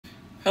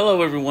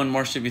Hello everyone,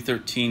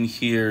 MarshTV13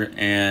 here,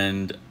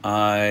 and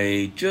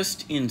I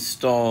just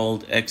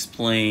installed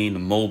XPlane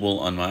mobile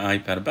on my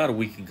iPad about a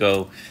week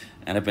ago,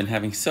 and I've been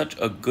having such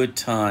a good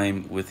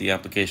time with the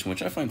application,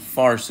 which I find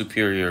far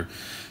superior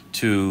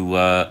to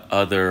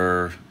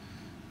other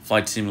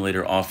flight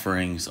simulator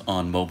offerings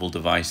on mobile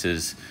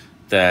devices,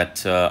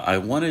 that I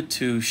wanted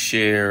to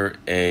share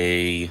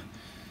a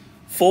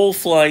full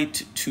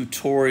flight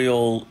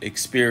tutorial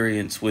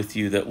experience with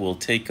you that will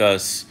take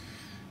us,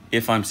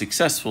 if I'm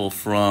successful,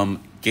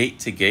 from gate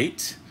to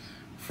gate,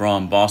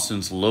 from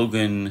Boston's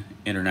Logan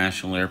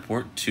International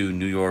Airport to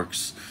New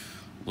York's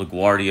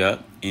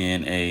LaGuardia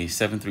in a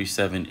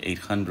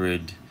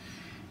 737-800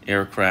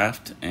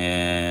 aircraft,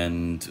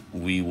 and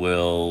we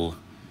will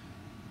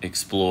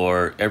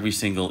explore every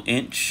single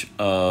inch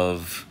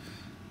of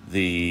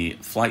the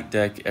flight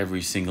deck,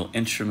 every single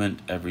instrument,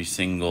 every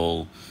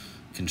single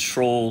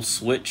control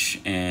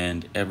switch,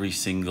 and every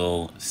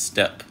single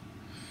step.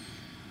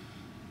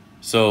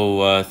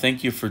 So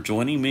thank you for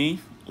joining me.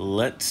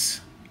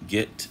 Let's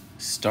get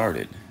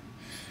started.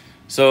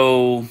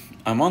 So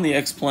I'm on the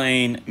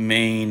XPlane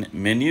main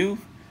menu,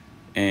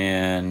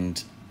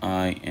 and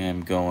I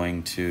am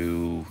going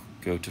to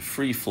go to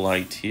free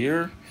flight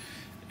here,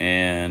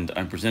 and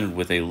I'm presented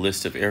with a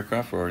list of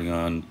aircraft. We're already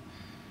on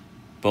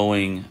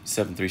Boeing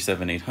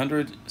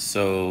 737-800.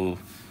 So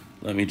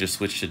let me just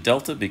switch to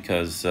Delta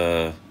because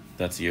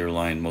that's the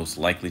airline most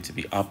likely to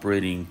be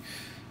operating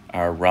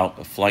our route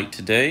of flight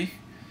today.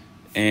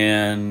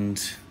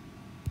 And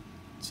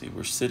let's see,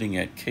 we're sitting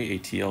at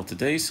KATL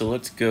today, so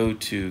let's go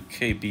to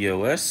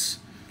KBOS,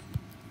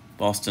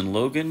 Boston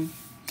Logan,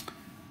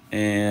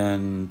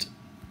 and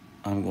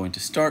I'm going to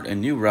start a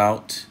new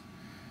route,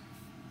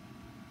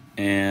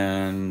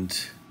 and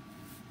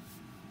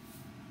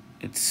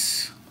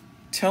it's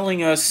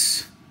telling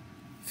us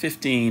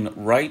 15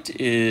 right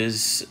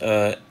is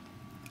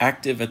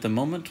active at the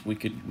moment. We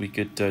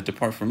could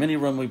depart from any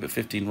runway, but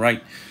 15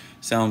 right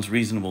sounds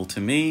reasonable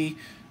to me.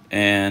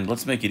 And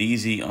let's make it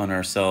easy on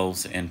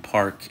ourselves and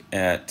park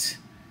at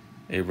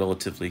a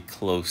relatively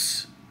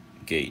close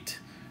gate.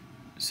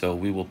 So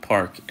we will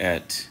park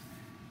at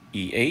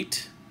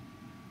E8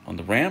 on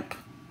the ramp.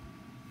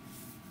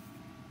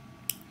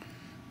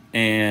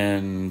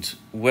 And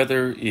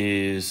weather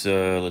is,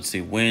 let's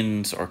see,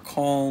 winds are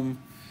calm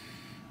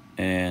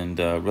and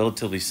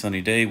relatively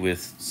sunny day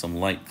with some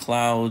light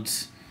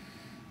clouds.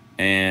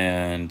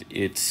 And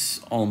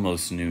it's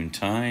almost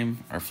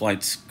noontime. Our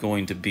flight's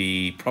going to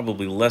be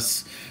probably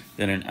less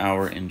than an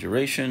hour in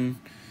duration,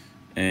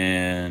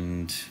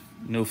 and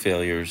no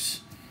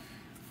failures.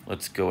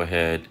 Let's go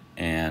ahead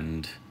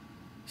and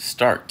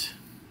start.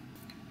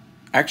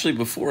 Actually,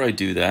 before I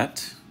do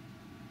that,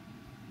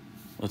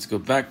 let's go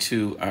back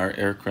to our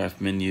aircraft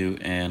menu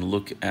and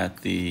look at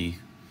the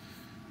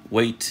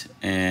weight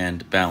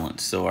and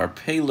balance. So our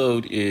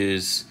payload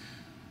is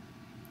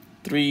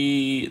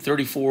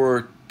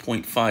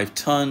 34.5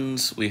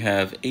 tons. We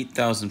have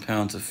 8,000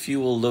 pounds of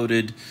fuel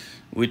loaded,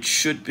 which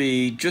should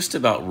be just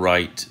about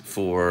right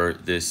for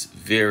this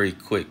very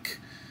quick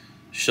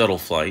shuttle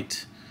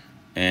flight.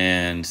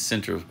 And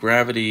center of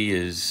gravity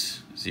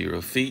is 0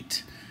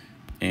 feet.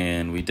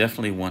 And we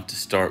definitely want to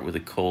start with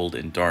a cold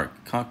and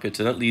dark cockpit.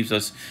 So that leaves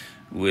us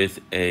with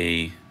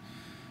a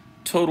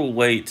total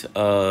weight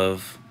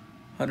of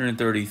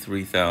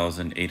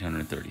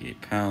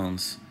 133,838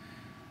 pounds.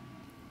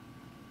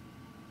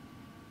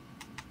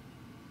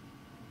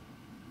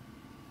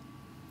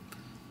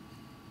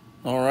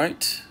 All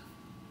right.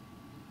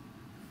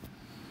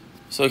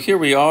 So here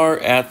we are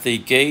at the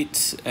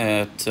gate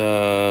at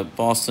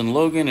Boston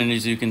Logan, and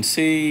as you can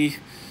see,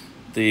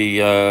 the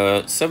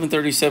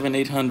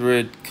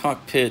 737-800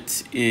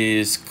 cockpit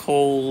is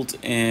cold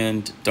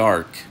and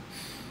dark.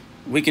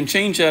 We can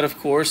change that, of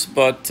course,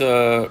 but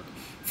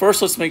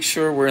first let's make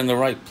sure we're in the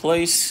right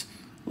place.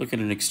 Look at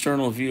an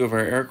external view of our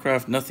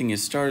aircraft. Nothing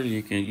is started.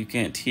 You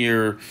can't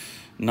hear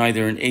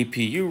neither an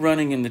APU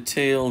running in the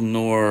tail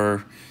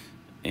nor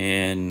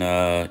an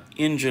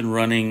engine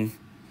running,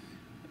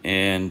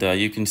 and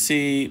you can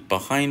see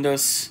behind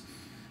us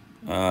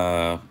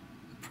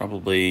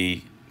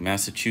probably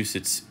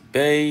Massachusetts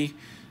Bay,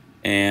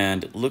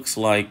 and it looks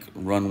like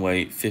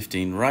runway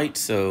 15 right,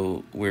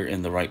 so we're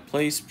in the right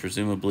place,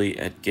 presumably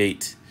at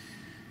gate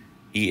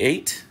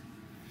E8.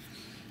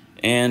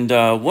 And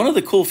one of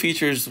the cool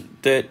features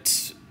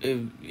that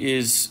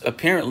is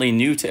apparently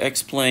new to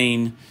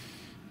XPlane,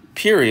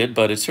 period,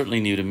 but it's certainly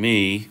new to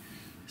me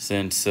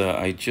since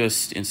I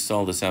just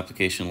installed this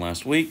application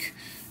last week,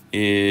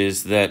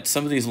 is that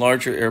some of these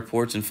larger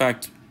airports, in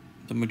fact,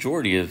 the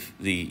majority of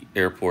the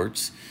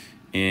airports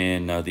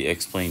in the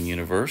XPlane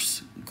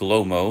universe,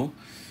 GLOMO,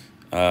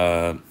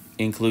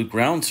 include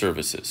ground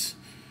services.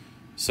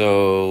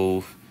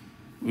 So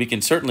we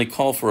can certainly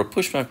call for a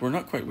pushback. We're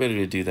not quite ready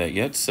to do that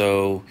yet.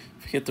 So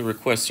if we hit the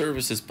request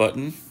services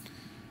button,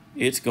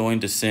 it's going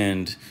to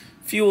send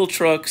fuel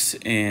trucks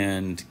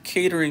and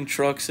catering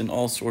trucks and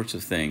all sorts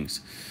of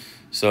things.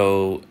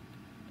 So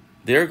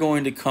they're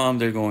going to come,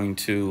 they're going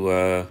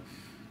to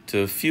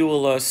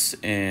fuel us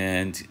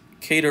and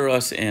cater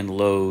us and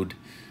load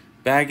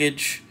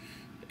baggage,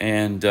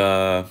 and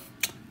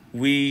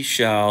we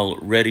shall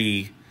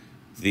ready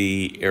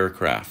the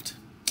aircraft,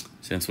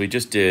 since we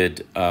just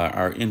did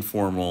our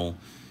informal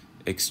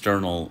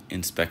external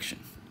inspection.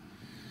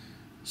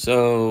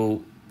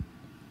 So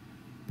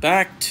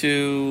back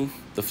to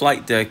the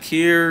flight deck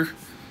here.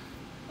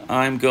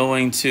 I'm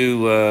going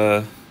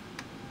to,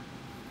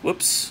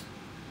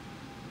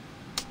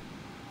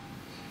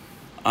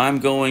 I'm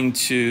going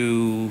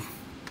to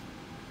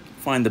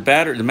find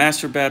the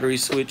master battery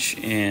switch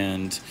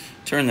and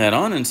turn that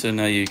on. And so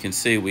now you can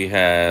see we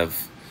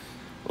have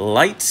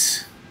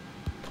lights.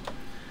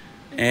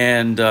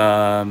 And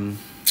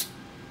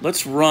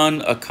let's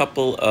run a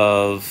couple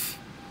of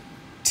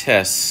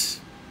tests.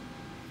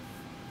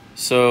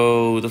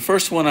 So the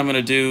first one I'm going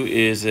to do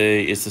is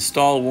the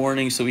stall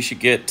warning. So we should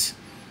get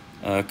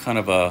kind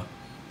of a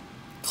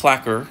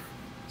clacker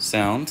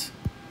sound.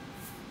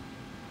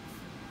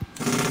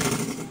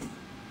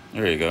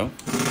 There you go.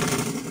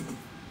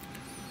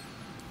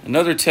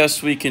 Another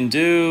test we can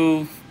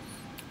do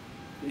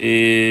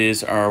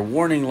is our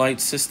warning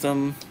light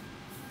system.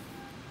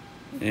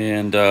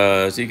 And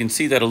so you can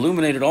see that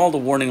illuminated all the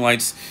warning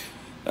lights.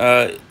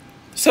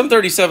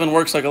 737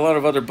 works like a lot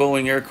of other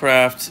Boeing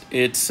aircraft.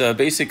 It's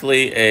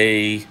basically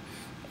a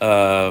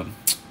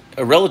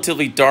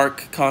relatively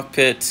dark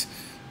cockpit,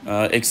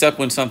 except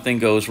when something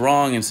goes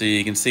wrong. And so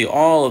you can see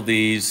all of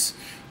these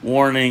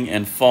warning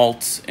and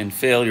faults and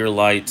failure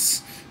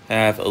lights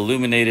have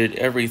illuminated.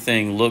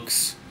 Everything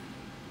looks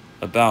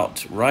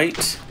about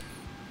right.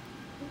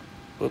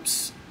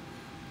 Whoops.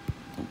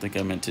 Don't think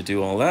I meant to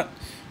do all that.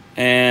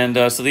 And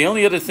so the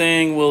only other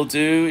thing we'll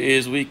do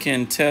is we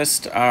can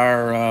test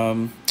our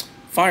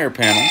fire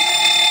panel.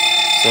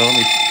 So let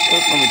me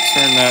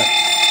turn that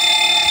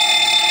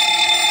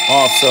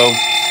off. So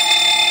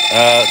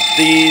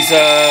these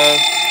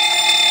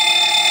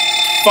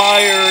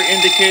fire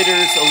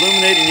indicators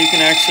illuminate, and you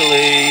can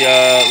actually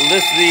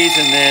lift these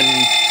and then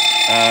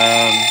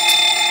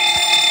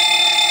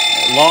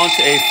launch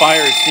a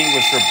fire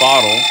extinguisher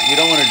bottle. We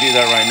don't want to do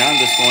that right now. I'm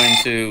just going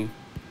to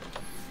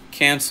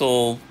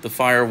cancel the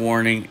fire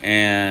warning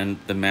and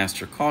the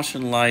master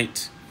caution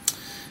light.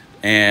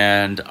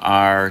 And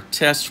our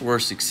tests were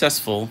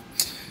successful.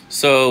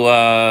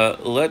 So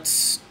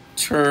let's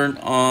turn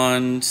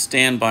on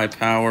standby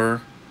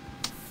power,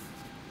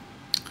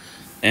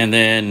 and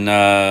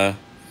then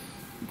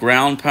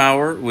ground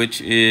power,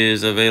 which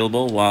is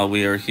available while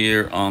we are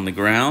here on the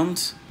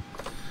ground.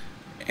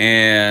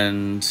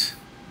 And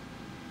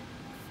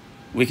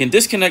we can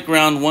disconnect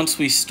ground once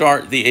we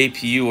start the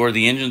APU, or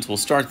the engines will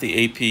start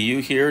the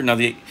APU here. Now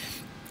the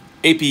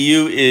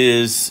APU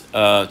is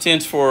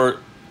stands for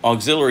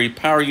auxiliary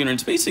power unit.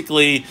 It's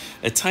basically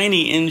a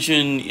tiny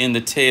engine in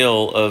the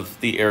tail of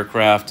the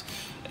aircraft,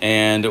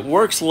 and it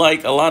works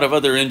like a lot of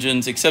other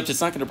engines, except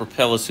it's not going to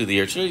propel us through the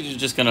air. It's really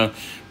just going to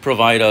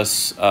provide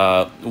us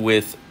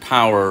with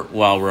power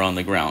while we're on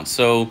the ground.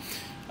 So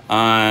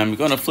I'm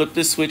going to flip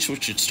this switch,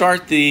 which should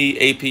start the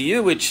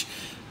APU, which,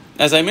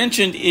 as I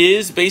mentioned,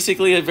 is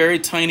basically a very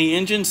tiny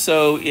engine.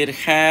 So it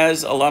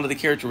has a lot of the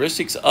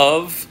characteristics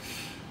of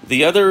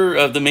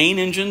the main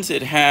engines.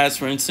 It has,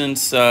 for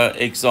instance,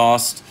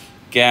 exhaust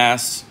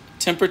gas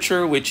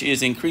temperature, which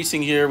is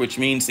increasing here, which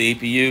means the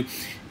APU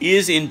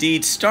is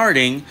indeed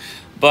starting,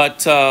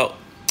 but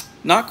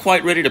not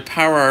quite ready to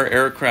power our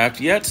aircraft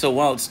yet. So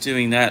while it's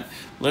doing that,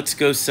 let's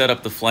go set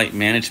up the flight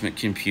management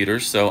computer.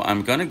 So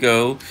I'm going to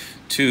go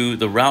to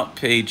the route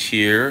page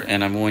here,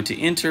 and I'm going to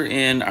enter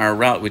in our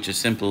route, which is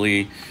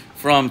simply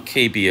from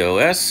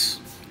KBOS,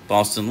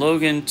 Boston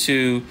Logan,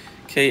 to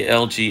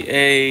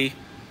KLGA,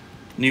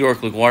 New York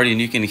LaGuardia, and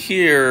you can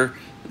hear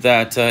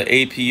that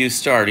APU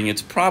starting.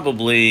 It's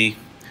probably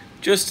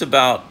just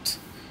about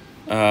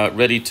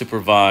ready to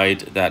provide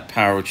that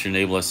power, which will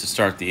enable us to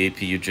start the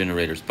APU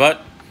generators.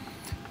 But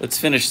let's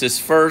finish this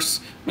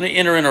first. I'm going to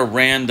enter in a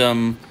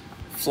random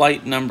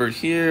flight number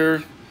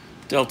here,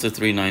 Delta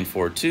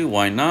 3942.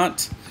 Why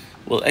not?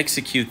 We'll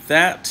execute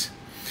that.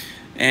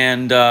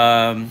 And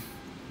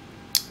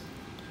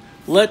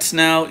let's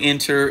now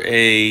enter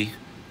a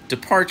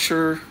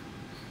departure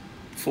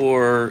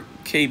for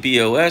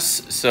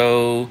KBOS.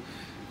 So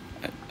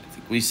I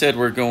think we said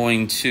we're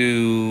going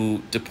to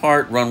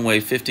depart runway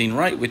 15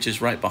 right, which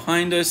is right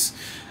behind us.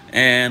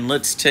 And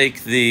let's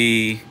take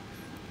the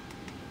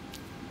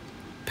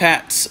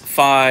PATS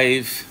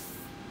 5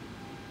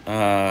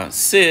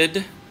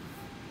 SID,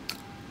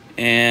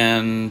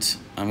 and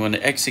I'm going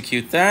to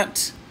execute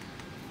that.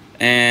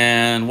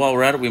 And while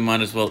we're at it, we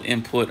might as well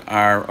input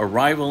our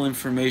arrival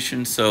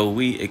information. So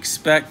we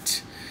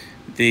expect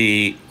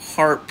the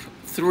HARP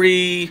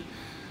 3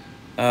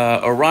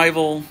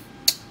 arrival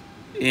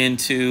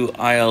into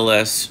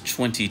ILS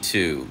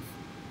 22.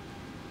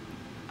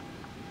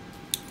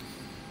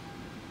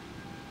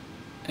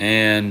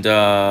 And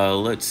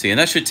let's see, and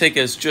that should take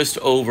us just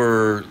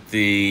over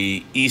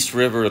the East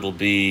River. It'll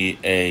be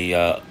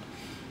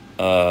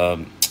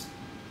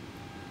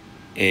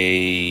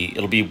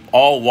it'll be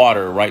all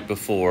water right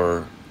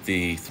before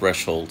the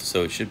threshold,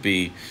 so it should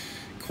be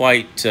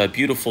quite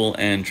beautiful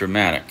and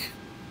dramatic.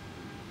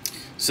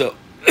 So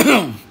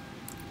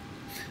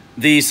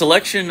the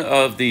selection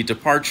of the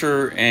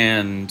departure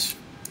and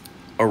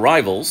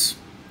arrivals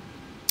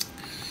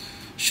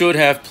should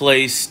have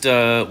placed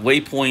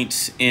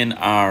waypoints in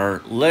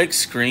our leg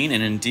screen,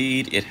 and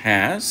indeed it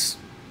has.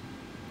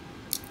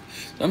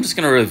 So I'm just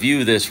going to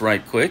review this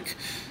right quick.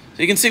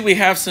 So you can see we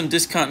have some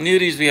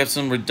discontinuities, we have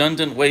some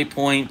redundant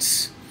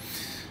waypoints.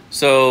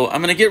 So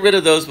I'm going to get rid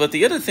of those, but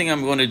the other thing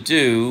I'm going to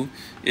do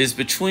is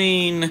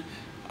between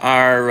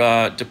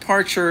our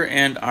departure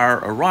and our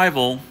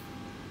arrival,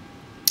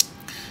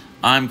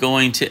 I'm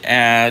going to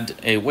add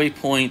a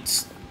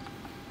waypoint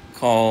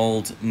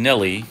called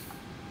Nelly.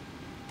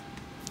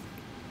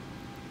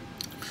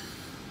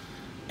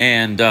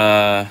 And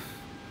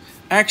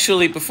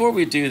actually, before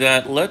we do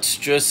that, let's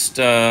just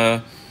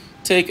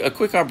take a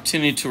quick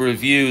opportunity to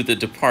review the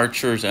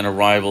departures and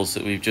arrivals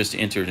that we've just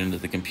entered into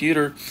the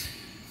computer.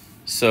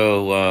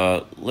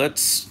 So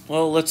let's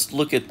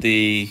look at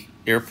the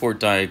airport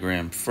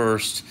diagram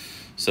first.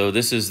 So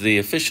this is the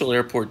official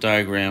airport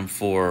diagram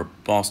for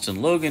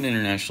Boston Logan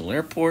International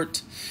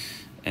Airport,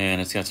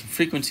 and it's got some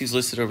frequencies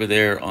listed over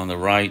there on the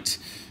right.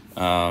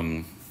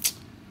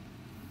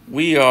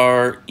 We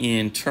are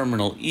in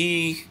Terminal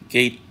E,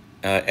 Gate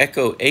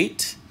Echo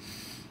 8,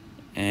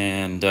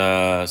 and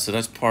so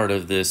that's part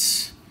of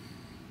this,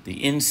 the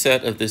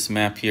inset of this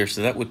map here.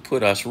 So that would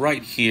put us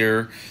right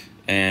here,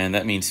 and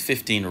that means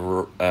 15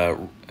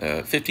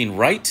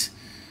 right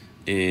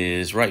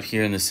is right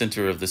here in the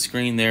center of the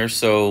screen there.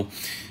 So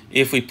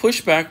if we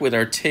push back with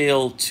our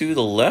tail to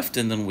the left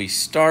and then we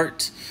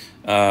start,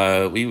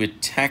 we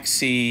would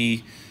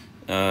taxi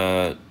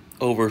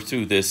over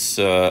through this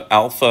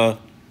Alpha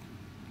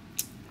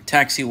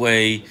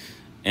taxiway,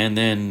 and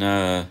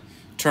then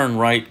turn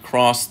right,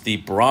 cross the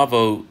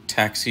Bravo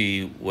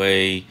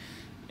taxiway,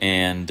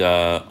 and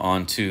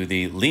onto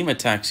the Lima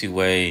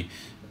taxiway,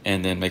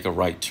 and then make a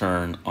right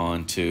turn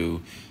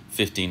onto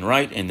 15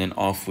 right, and then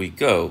off we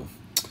go.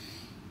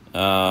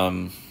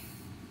 Now,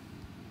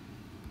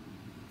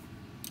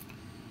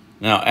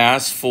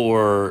 as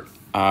for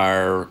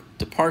our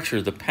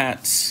departure, the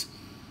PATS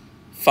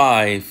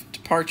 5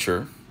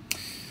 departure,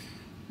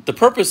 the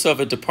purpose of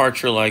a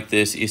departure like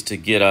this is to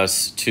get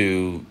us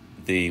to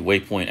the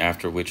waypoint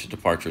after which the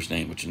departure is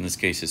named, which in this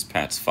case is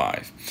PATS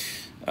 5.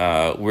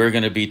 We're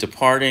going to be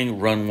departing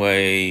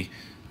runway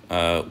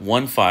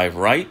 15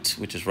 right,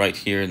 which is right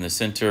here in the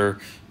center,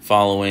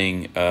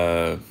 following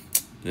the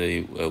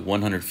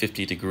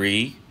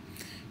 150-degree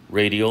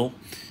radial.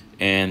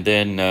 And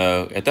then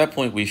at that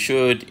point, we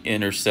should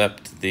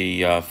intercept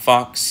the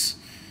Fox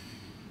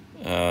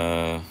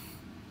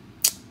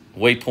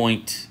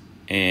waypoint,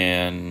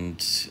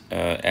 and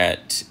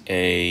at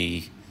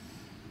a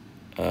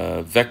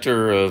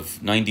vector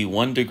of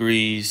 91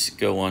 degrees,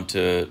 go on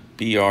to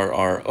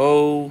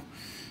BRRO,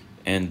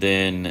 and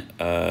then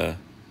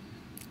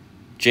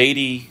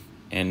JD,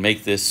 and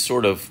make this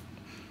sort of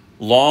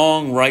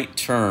long right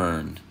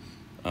turn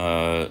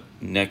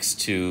next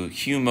to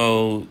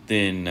Humo,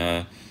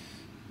 then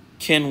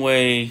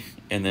Kenway,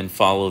 and then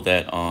follow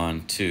that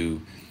on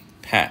to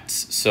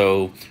PATS.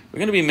 So we're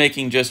going to be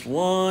making just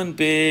one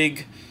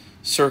big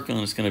circle,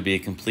 and it's going to be a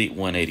complete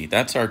 180.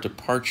 That's our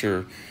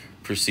departure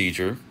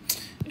procedure.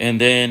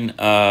 And then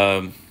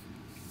our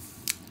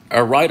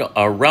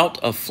route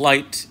of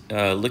flight,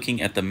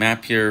 looking at the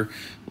map here,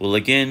 will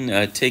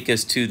again take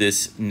us to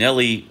this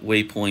Nelly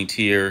waypoint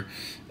here,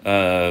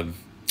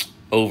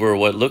 over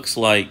what looks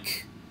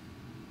like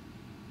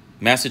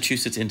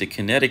Massachusetts into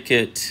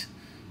Connecticut,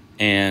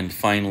 and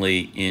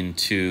finally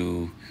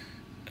into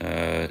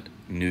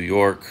New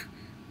York,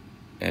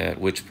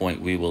 at which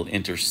point we will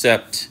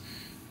intercept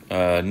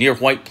near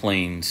White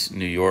Plains,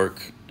 New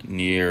York,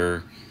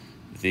 near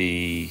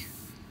the,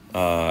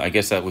 I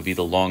guess that would be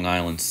the Long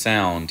Island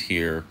Sound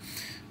here.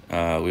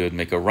 We would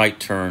make a right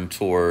turn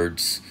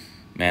towards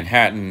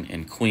Manhattan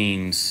and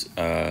Queens,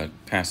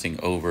 passing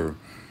over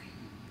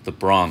the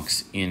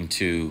Bronx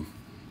into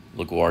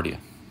LaGuardia.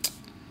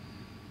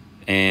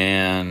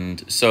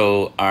 And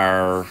so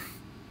our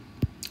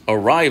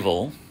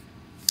arrival,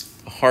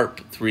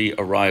 HARP 3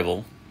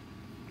 arrival,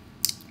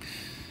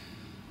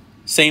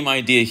 same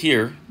idea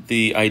here.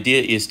 The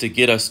idea is to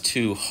get us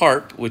to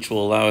HARP, which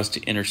will allow us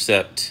to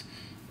intercept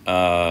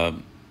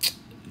the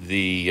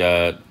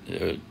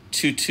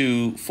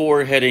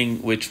 224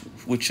 heading, which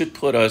should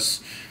put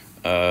us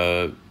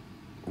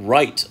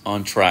right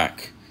on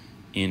track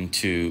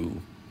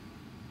into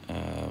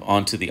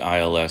onto the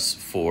ILS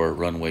for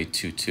runway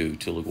 22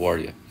 to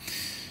LaGuardia.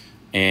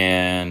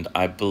 And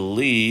I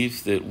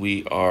believe that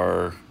we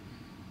are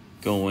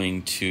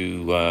going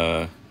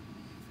to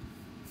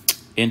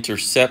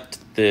intercept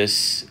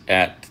this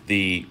at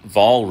the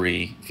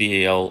Valre,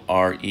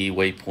 V-A-L-R-E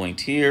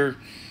waypoint here,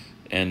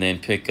 and then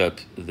pick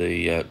up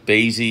the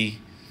Basie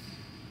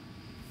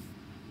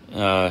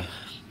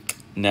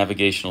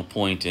navigational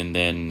point, and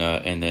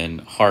then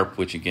HARP,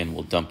 which again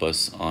will dump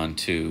us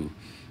onto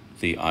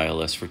the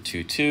ILS for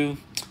 22.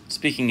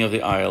 Speaking of the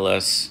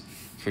ILS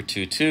for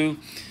 22,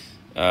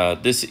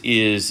 This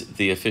is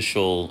the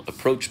official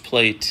approach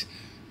plate.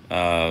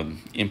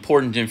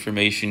 Important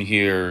information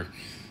here.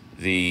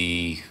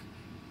 The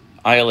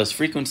ILS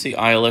frequency.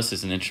 ILS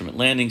is an instrument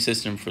landing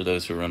system for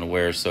those who are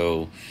unaware.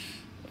 So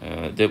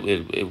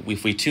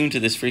if we tune to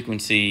this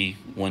frequency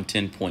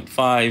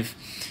 110.5,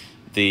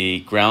 the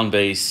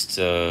ground-based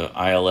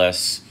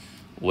ILS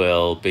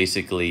will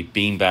basically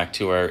beam back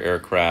to our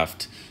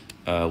aircraft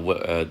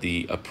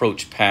the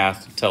approach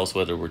path, tell us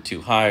whether we're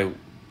too high,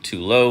 too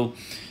low.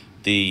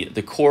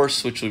 The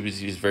course, which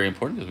is very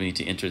important because we need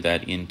to enter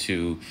that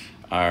into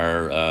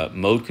our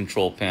mode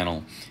control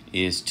panel,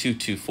 is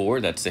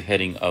 224. That's the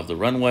heading of the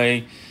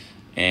runway.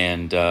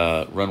 And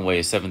runway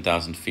is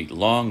 7,000 feet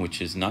long,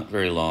 which is not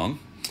very long.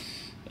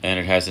 And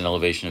it has an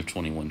elevation of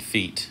 21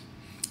 feet.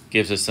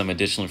 Gives us some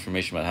additional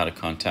information about how to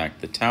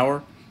contact the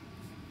tower.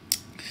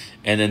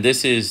 And then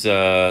this is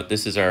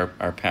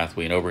our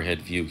pathway, an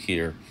overhead view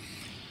here.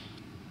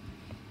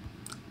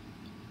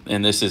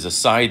 And this is a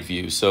side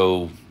view.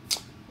 So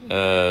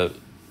we're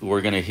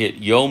going to hit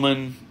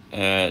Yeoman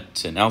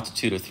at an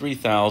altitude of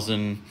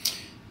 3,000,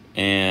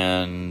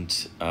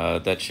 and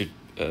that should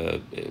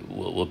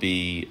will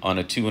be on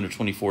a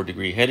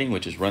 224-degree heading,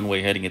 which is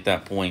runway heading at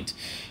that point.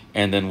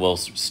 And then we'll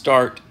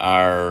start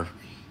our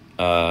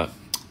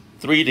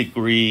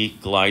 3-degree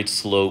glide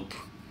slope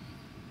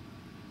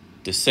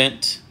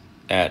descent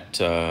at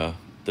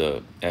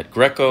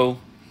Greco,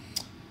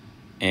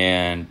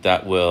 and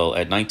that will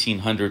at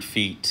 1,900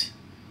 feet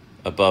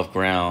above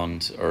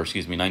ground, or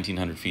excuse me,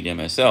 1,900 feet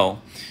MSL,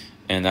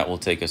 and that will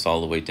take us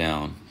all the way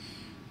down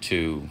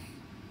to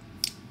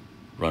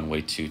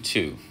runway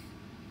 22.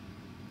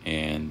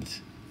 And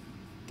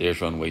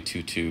there's runway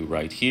 22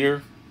 right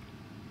here.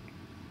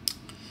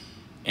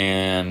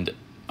 And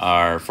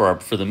for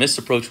the missed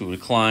approach, we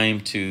would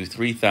climb to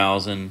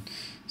 3,000.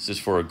 This is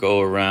for a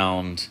go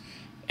around,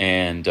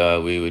 and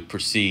we would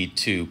proceed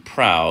to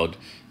Proud,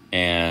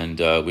 and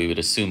we would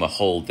assume a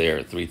hold there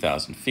at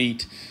 3,000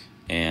 feet.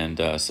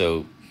 And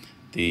so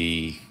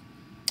the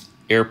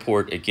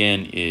airport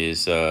again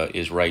is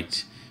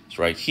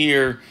right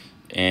here,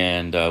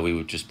 and we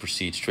would just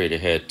proceed straight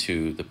ahead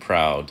to the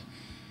Proud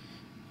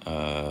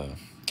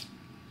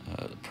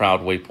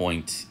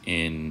waypoint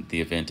in the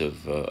event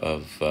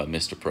of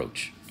missed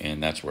approach,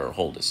 and that's where our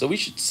hold is. So we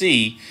should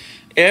see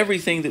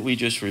everything that we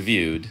just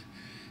reviewed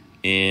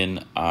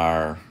in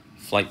our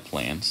flight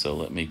plan. So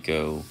let me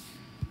go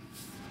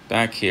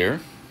back here.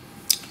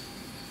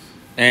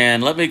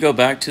 And let me go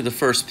back to the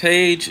first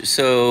page.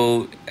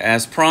 So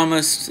as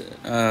promised,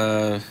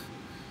 our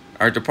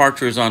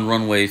departure is on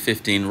runway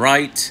 15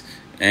 right,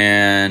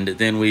 and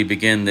then we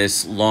begin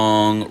this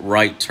long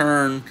right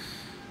turn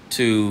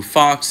to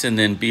Fox, and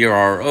then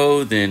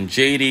BRRO, then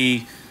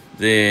JD,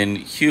 then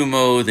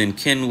Humo, then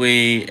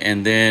Kinwe,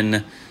 and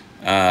then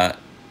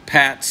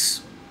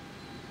PATS,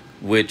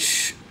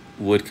 which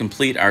would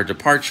complete our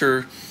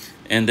departure.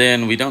 And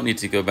then we don't need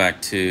to go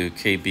back to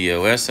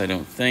KBOS, I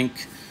don't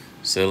think.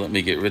 So let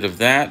me get rid of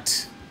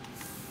that.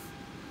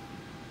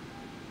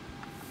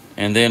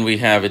 And then we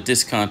have a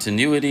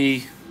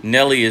discontinuity.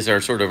 Nelly is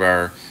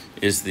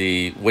is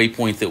the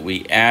waypoint that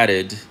we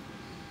added.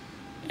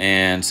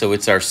 And so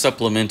it's our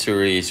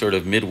supplementary sort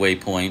of midway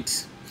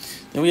point.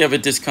 Then we have a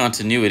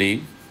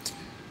discontinuity,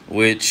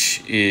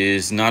 which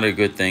is not a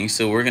good thing.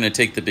 So we're going to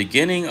take the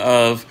beginning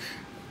of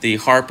the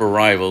HARP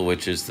arrival,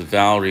 which is the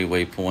Valerie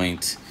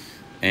waypoint,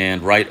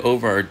 and write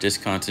over our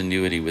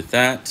discontinuity with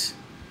that.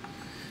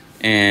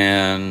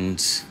 And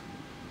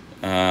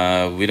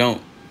we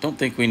don't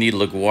think we need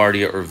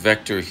LaGuardia or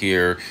Vector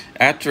here.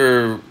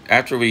 After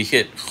we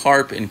hit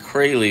HARP and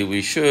Crayley,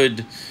 we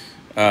should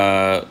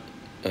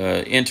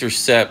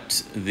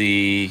intercept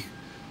the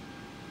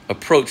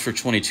approach for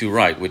 22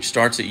 right, which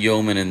starts at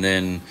Yeoman, and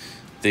then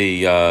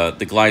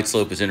the glide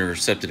slope is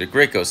intercepted at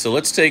Greco. So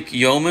let's take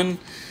Yeoman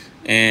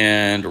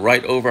and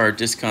write over our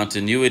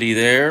discontinuity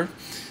there,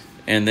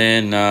 and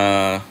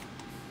then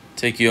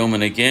take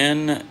Yeoman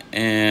again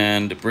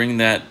and bring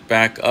that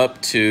back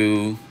up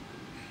to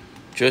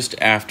just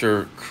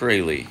after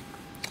Crayley.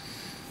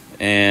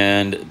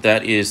 And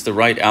that is the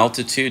right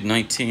altitude,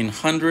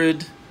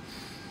 1,900.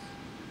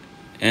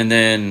 And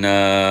then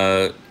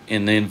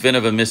in the event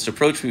of a missed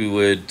approach, we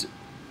would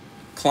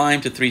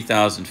climb to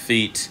 3,000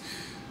 feet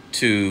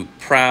to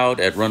Proud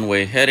at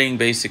runway heading,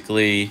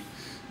 basically,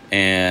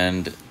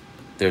 and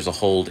there's a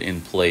hold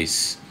in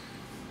place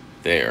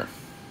there.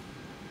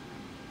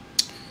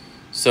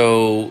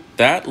 So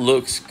that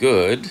looks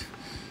good.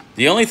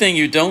 The only thing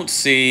you don't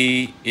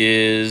see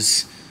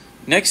is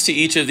next to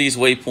each of these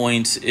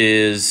waypoints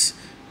is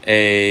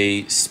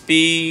a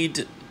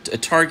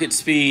target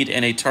speed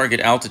and a target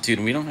altitude,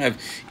 and we don't have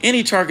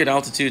any target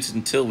altitudes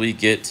until we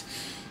get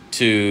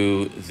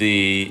to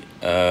the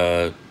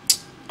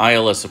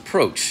ILS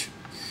approach.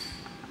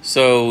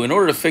 So in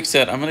order to fix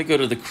that, I'm going to go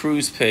to the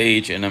cruise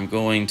page, and I'm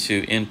going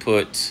to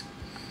input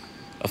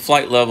a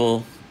flight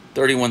level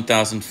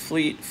 31,000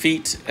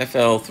 feet,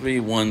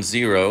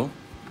 FL310.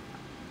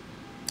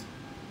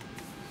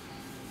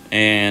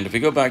 And if we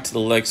go back to the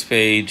legs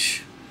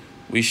page,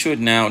 we should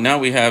now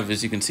we have,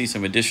 as you can see,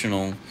 some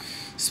additional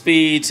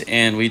speeds,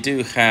 and we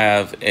do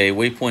have a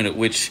waypoint at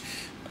which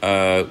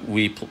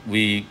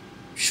we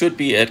should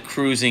be at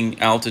cruising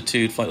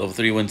altitude, flight level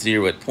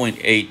 310 at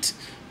 0.8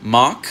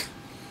 Mach,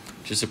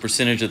 which is a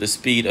percentage of the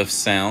speed of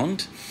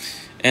sound.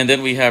 And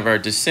then we have our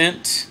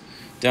descent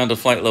down to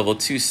flight level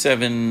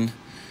 270,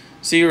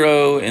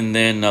 and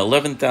then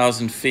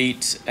 11,000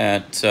 feet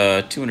at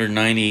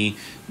 290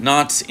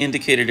 knots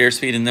indicated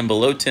airspeed, and then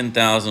below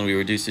 10,000 we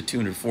reduce to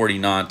 240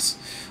 knots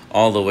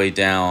all the way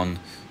down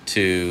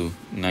to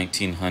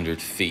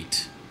 1,900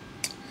 feet.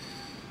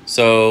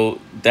 So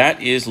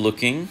that is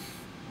looking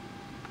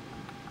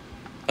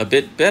a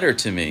bit better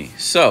to me.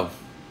 So,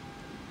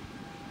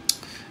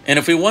 and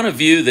if we want to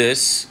view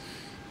this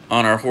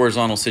on our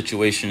horizontal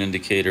situation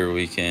indicator,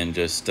 we can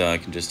just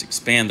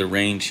expand the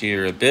range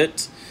here a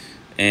bit,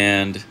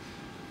 and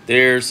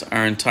there's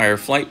our entire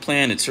flight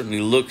plan. It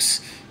certainly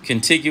looks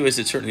contiguous.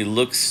 It certainly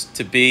looks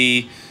to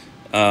be,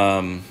 you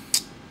know,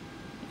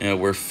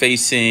 we're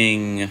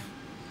facing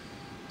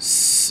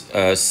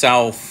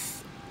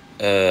south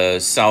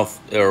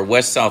or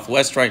west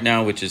southwest right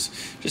now, which is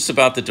just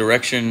about the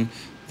direction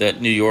that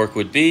New York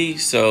would be.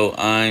 So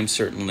I'm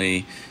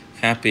certainly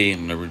happy.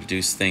 I'm going to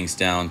reduce things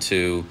down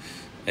to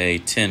a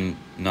 10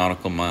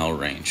 nautical mile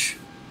range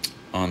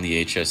on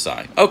the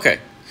HSI. Okay.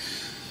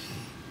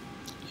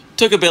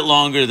 Took a bit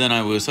longer than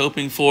I was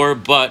hoping for,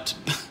 but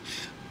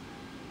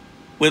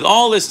with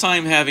all this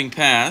time having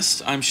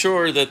passed, I'm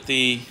sure that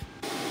the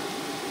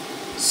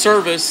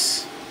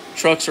service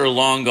trucks are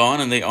long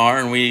gone, and they are,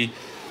 and we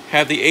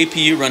have the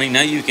APU running.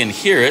 Now you can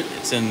hear it.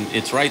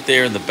 It's right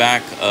there in the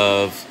back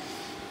of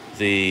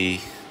the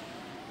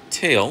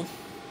tail.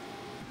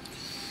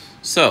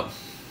 So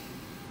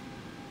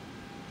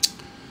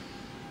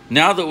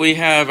now that we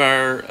have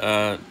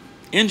our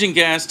engine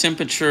gas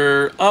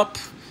temperature up,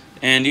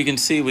 and you can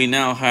see we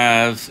now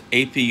have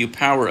APU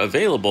power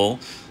available,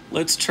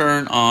 let's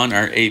turn on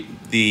our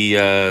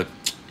APU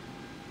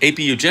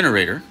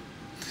generator.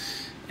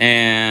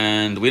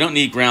 And we don't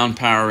need ground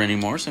power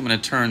anymore, so I'm going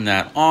to turn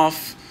that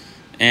off,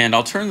 and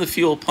I'll turn the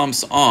fuel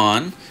pumps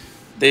on.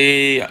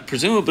 They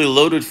presumably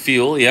loaded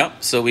fuel,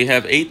 yep. So we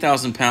have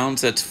 8,000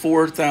 pounds. That's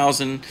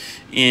 4,000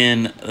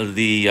 in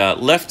the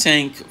left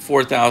tank,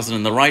 4,000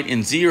 in the right,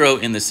 and 0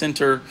 in the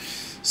center.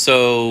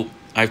 So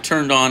I've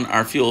turned on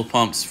our fuel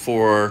pumps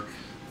for,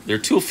 there are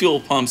 2 fuel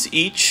pumps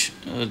each,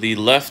 the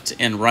left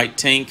and right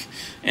tank,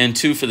 and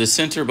 2 for the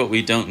center, but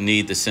we don't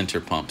need the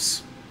center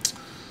pumps.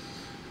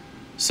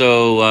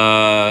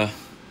 So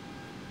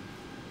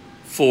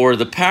for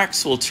the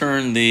packs, we'll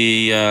turn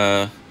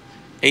the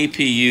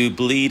APU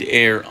bleed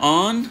air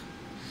on,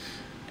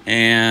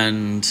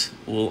 and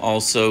we'll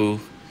also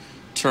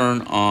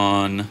turn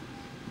on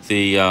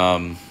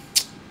the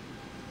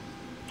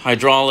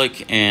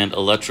hydraulic and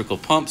electrical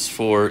pumps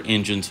for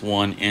engines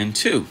 1 and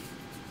 2.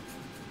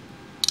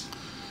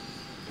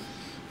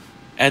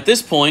 At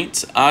this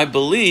point, I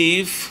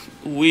believe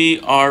we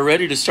are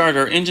ready to start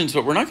our engines,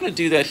 but we're not going to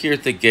do that here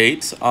at the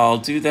gate. I'll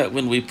do that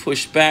when we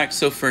push back.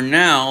 So for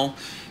now,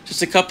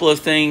 just a couple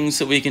of things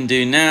that we can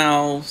do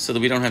now so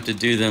that we don't have to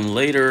do them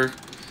later.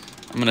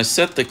 I'm going to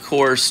set the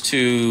course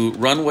to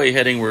runway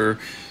heading. We're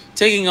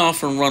taking off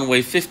from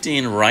runway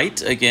 15 right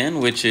again,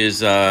 which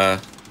is going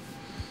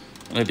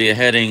to be a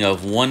heading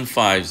of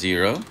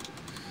 150.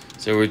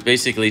 So we're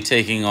basically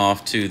taking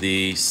off to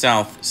the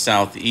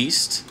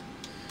south-southeast.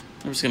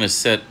 I'm just going to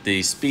set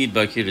the speed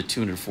bug here to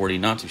 240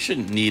 knots. We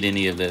shouldn't need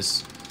any of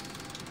this.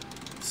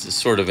 This is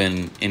sort of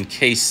an in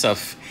case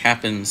stuff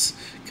happens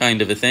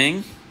kind of a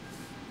thing.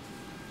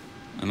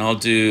 And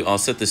I'll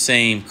set the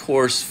same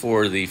course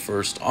for the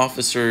first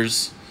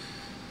officers,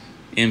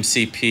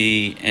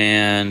 MCP,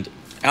 and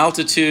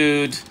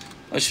altitude.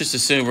 Let's just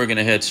assume we're going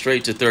to head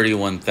straight to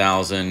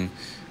 31,000.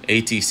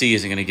 ATC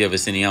isn't going to give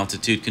us any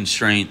altitude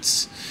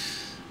constraints.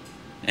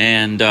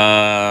 And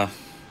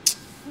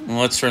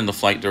let's turn the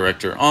flight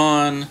director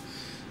on.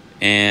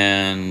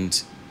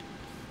 And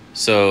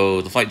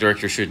so the flight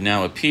director should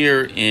now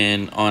appear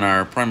on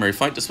our primary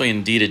flight display.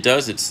 Indeed it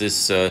does. It's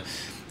this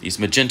these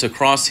magenta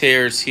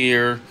crosshairs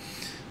here.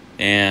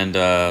 And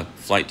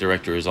flight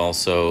director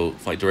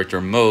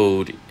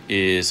mode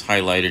is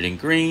highlighted in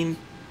green.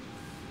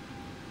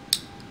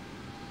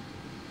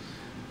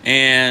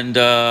 And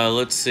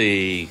let's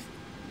see.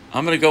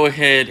 I'm going to go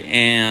ahead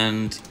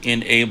and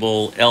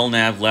enable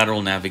LNAV,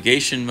 lateral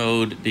navigation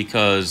mode,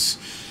 because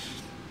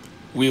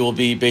we will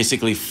be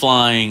basically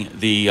flying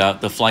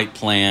the flight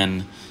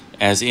plan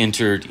as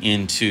entered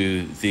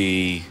into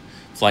the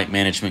flight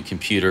management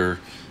computer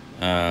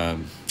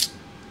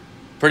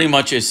pretty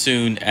much as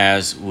soon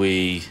as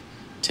we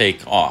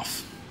take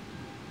off.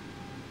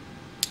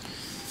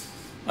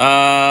 So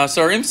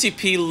our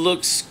MCP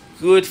looks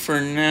good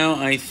for now,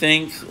 I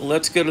think.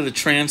 Let's go to the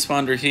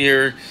transponder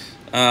here.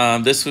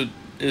 This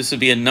would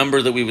be a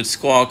number that we would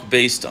squawk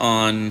based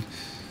on,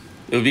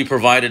 it would be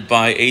provided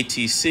by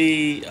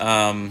ATC.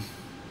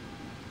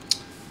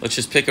 Let's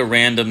just pick a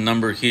random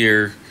number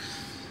here,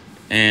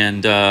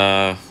 and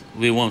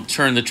we won't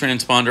turn the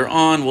transponder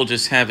on. We'll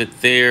just have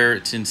it there.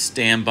 It's in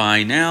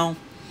standby now.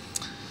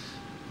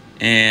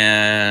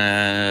 And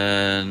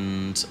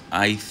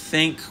I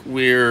think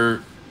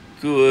we're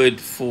good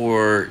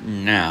for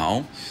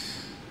now.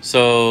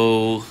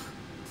 So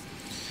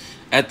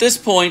at this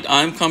point,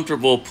 I'm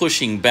comfortable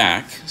pushing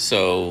back.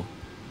 So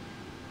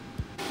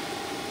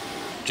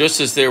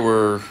just as there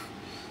were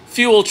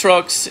fuel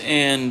trucks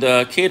and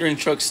catering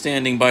trucks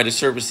standing by to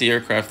service the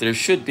aircraft, there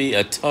should be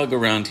a tug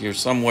around here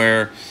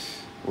somewhere.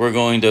 We're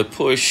going to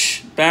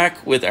push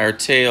back with our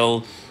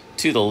tail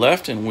to the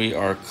left, and we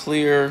are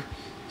clear.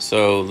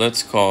 So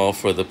let's call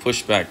for the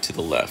pushback to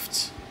the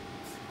left.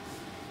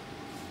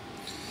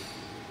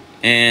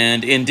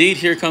 And indeed,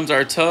 here comes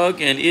our tug,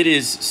 and it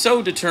is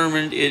so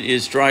determined. It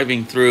is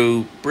driving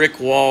through brick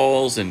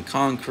walls and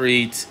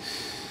concrete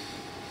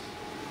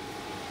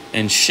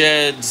and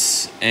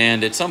sheds,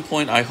 and at some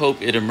point I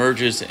hope it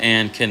emerges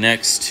and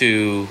connects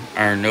to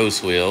our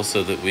nose wheel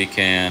so that we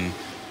can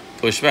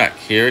push back.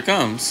 Here it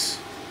comes.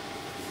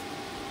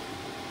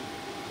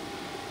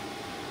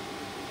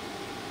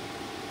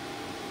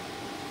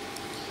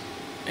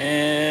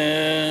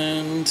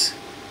 And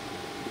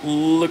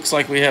looks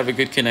like we have a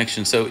good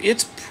connection. So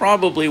it's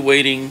probably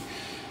waiting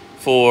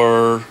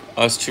for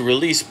us to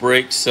release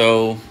brakes.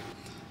 So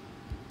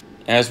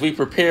as we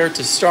prepare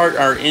to start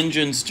our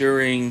engines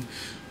during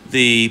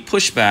the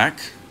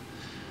pushback,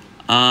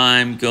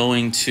 I'm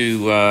going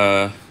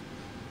to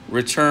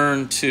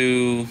return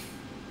to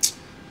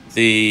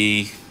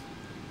the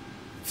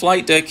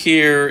flight deck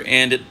here,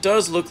 and it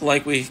does look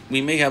like we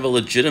may have a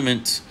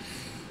legitimate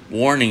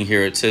warning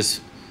here. It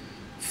says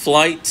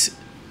flight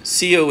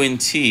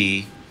CONT,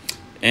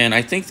 and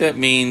I think that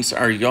means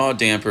our yaw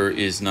damper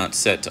is not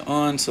set to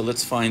on. So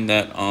let's find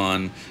that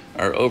on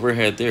our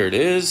overhead. There it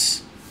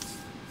is.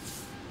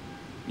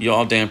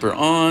 Yaw damper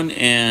on,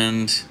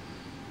 and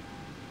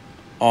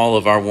all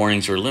of our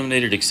warnings are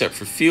eliminated except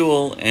for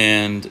fuel,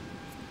 and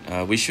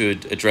we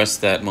should address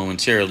that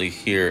momentarily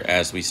here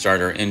as we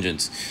start our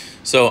engines.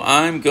 So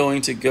I'm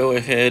going to go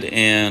ahead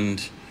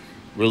and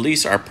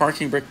release our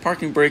parking brake.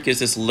 Parking brake is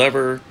this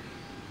lever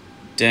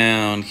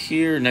down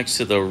here next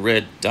to the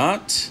red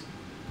dot.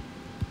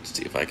 Let's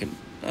see if I can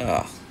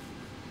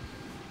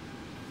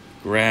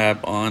grab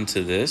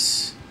onto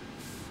this.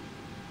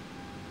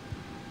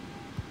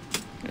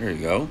 There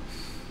you go.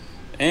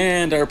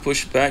 And our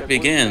pushback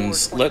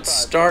begins. Let's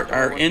start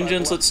our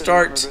engines. Let's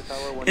start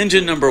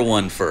engine number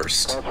 1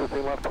 first.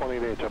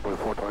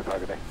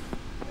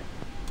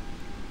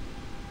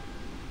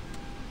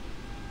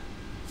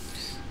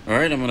 All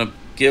right, I'm going to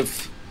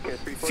give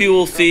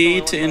fuel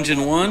feed to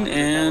engine 1,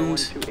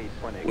 and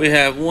we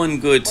have one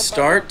good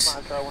start.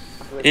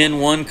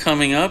 N1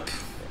 coming up.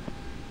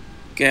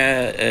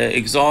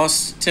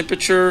 Exhaust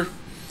temperature.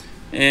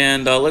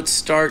 And let's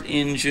start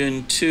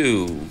engine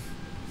 2.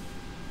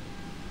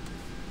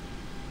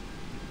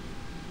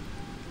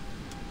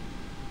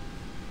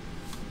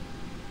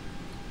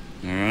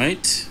 All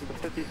right,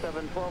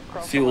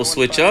 fuel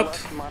switch up,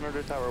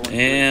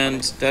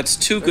 and that's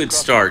 2 good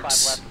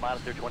starts.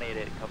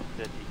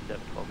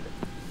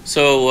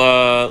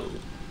 So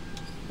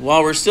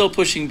while we're still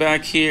pushing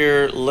back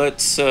here,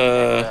 let's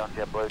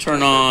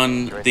turn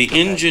on the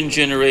engine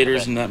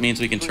generators, and that means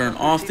we can turn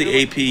off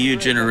the APU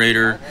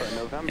generator,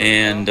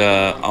 and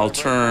I'll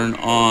turn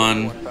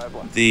on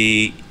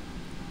the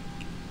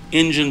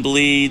engine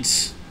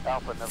bleeds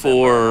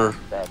for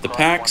the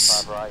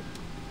packs,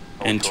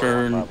 and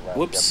turn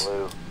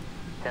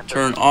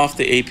off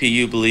the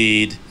APU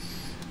bleed,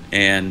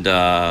 and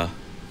that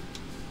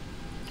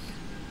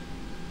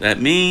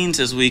means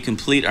as we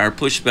complete our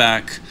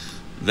pushback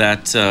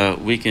that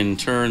we can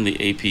turn the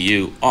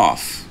APU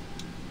off.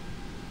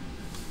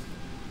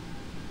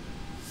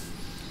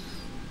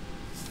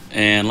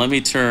 And let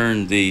me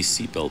turn the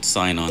seatbelt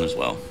sign on as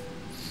well.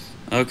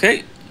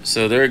 Okay,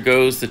 so there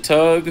goes the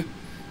tug.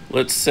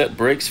 Let's set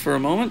brakes for a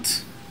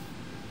moment.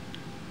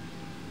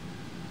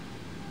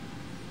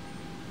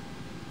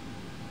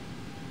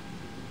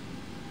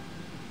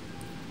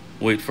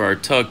 Wait for our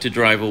tug to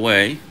drive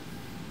away.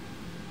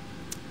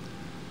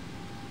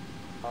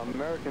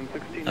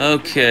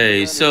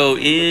 Okay, so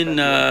in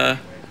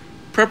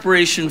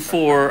preparation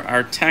for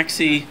our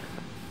taxi,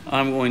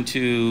 I'm going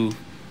to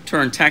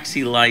turn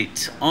taxi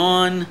light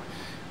on,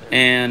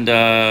 and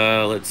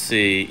let's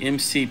see,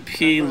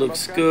 MCP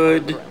looks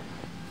good,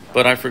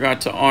 but I forgot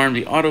to arm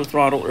the auto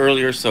throttle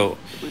earlier, so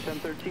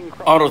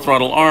auto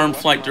throttle armed,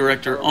 flight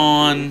director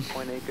on.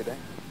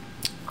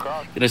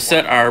 Going to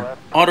set our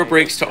auto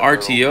brakes to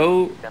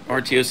RTO.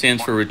 RTO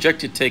stands for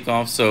rejected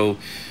takeoff. So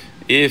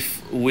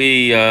if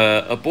we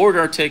abort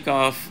our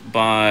takeoff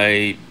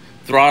by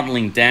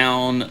throttling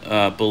down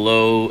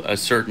below a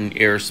certain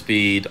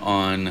airspeed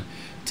on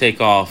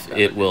takeoff,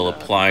 it will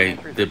apply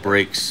the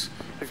brakes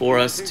for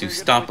us to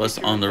stop us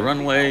on the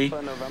runway.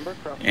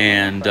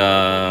 And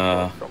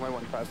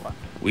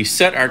we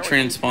set our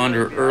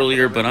transponder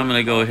earlier, but I'm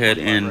going to go ahead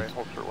and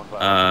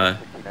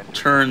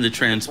turn the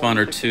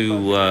transponder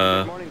to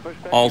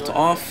alt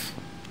off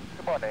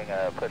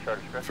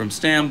from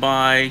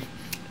standby,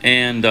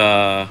 And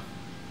I'm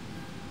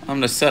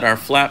going to set our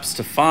flaps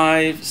to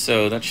 5,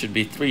 so that should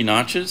be 3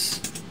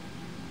 notches.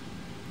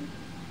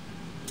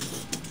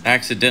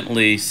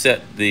 Accidentally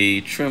set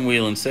the trim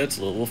wheel instead,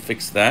 so we'll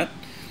fix that.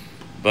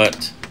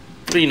 But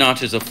 3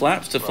 notches of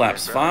flaps to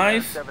flaps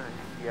 5.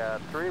 We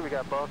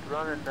got both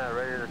running,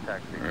 ready to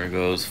taxi. There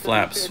goes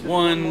flaps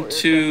 1,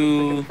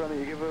 2,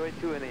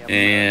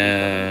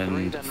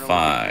 and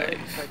 5.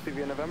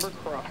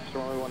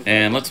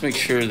 And let's make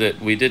sure that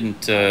we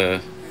didn't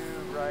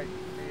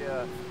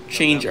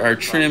change our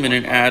trim in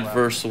an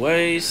adverse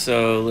way,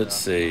 so let's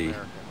see.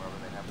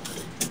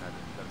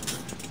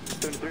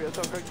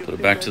 Put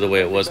it back to the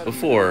way it was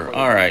before.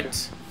 All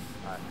right.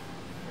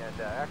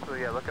 And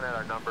actually, looking at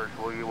our numbers,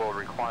 we will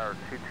require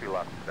 2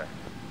 left today.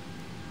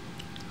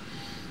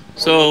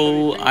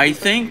 So I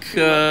think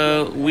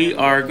we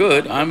are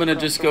good. I'm going to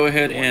just go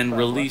ahead and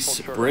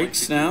release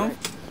brakes now,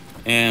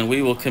 and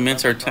we will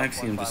commence our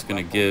taxi. I'm just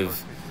going to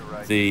give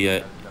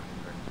the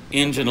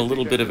engine a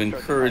little bit of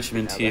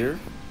encouragement here.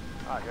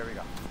 Here we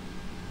go.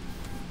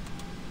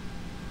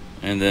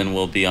 And then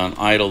we'll be on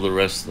idle the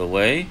rest of the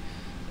way.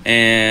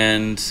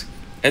 And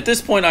at this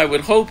point, I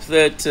would hope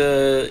that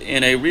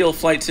in a real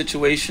flight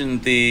situation,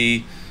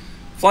 the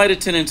flight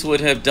attendants would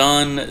have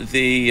done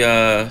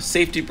the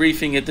safety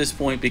briefing at this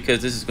point,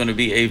 because this is going to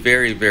be a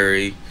very,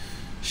 very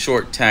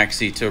short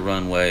taxi to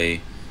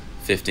runway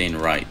 15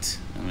 right.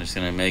 I'm just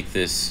going to make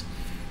this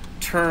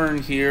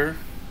turn here.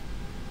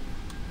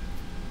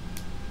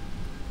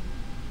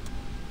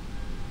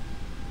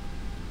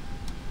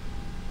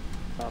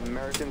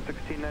 American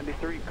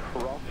 1693,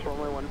 cross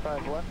runway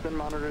 15 left and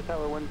monitor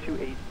tower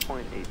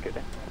 128.8. Good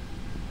day.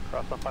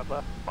 Cross 15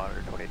 left,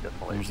 monitor 28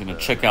 decimal. I'm just going to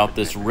check out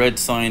this red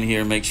sign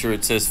here, make sure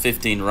it says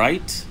 15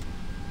 right,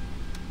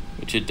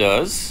 which it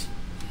does.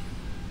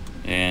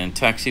 And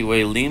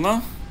taxiway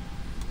Lima.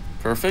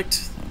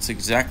 Perfect. That's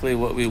exactly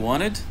what we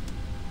wanted.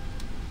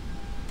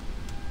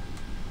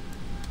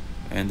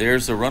 And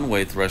there's the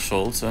runway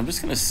threshold. So I'm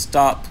just going to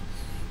stop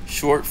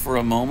short for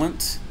a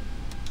moment.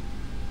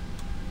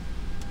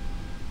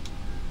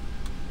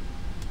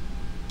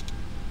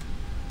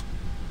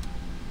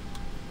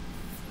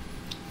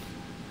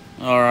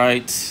 All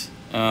right,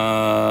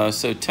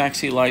 so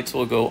taxi lights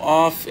will go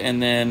off,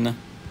 and then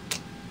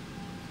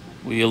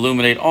we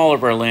illuminate all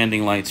of our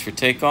landing lights for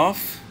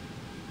takeoff.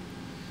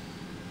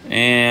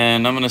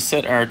 And I'm going to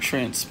set our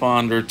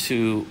transponder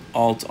to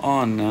alt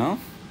on now.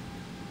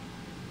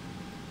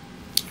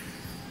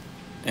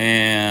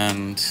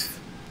 And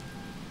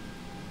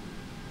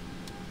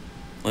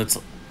let's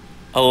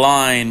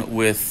align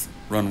with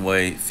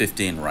runway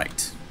 15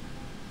 right.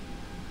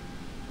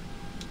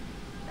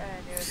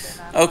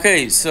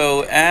 Okay,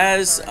 so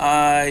as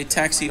I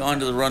taxi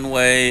onto the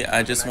runway,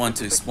 I just want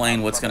to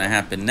explain what's going to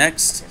happen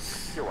next.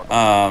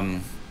 I'll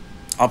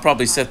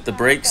probably set the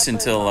brakes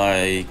until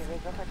I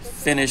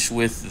finish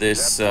with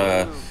this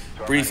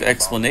brief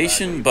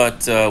explanation,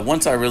 but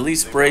once I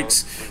release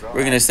brakes,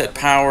 we're going to set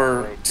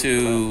power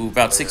to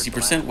about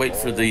 60%, wait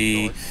for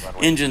the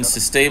engines to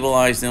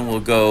stabilize, then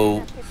we'll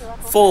go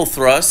full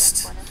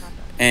thrust,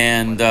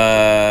 and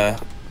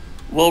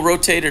we'll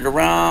rotate it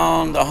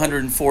around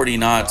 140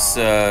 knots.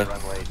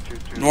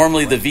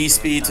 Normally the V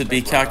speeds would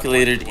be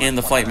calculated in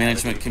the flight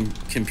management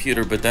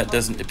computer, but that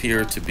doesn't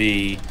appear to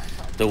be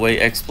the way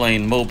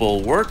XPlane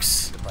Mobile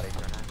works.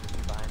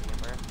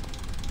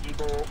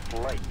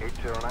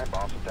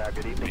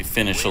 We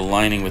finish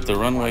aligning with the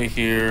runway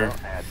here,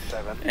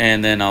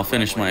 and then I'll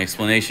finish my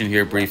explanation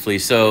here briefly.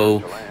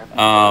 So,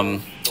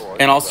 and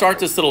I'll start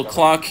this little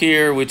clock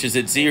here, which is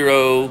at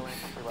 0.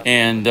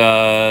 And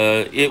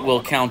it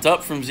will count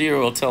up from 0.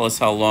 It'll tell us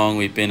how long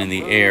we've been in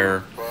the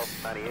air.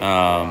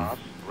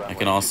 I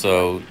can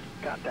also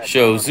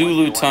show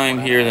Zulu time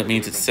here. That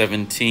means it's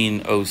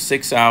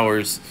 17:06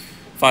 hours,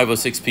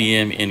 5:06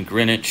 p.m. in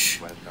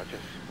Greenwich.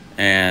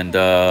 And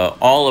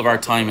all of our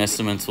time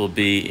estimates will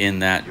be in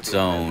that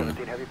zone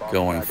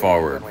going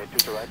forward.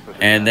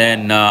 And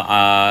then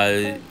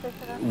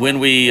when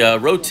we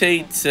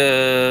rotate,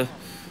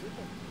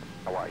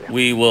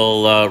 we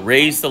will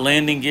raise the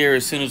landing gear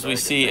as soon as we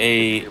see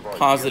a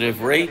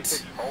positive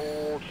rate,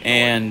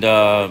 and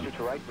we'll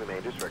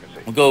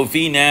go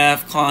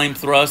VNAV, climb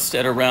thrust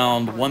at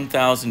around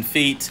 1,000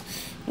 feet.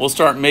 We'll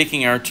start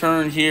making our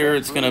turn here.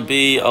 It's going to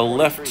be a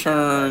left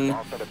turn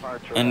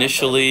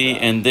initially,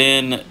 and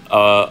then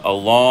a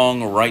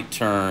long right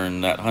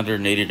turn, that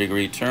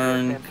 180-degree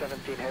turn.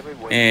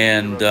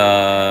 And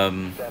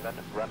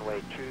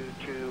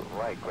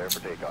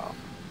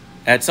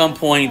at some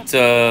point,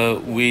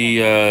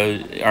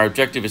 our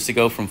objective is to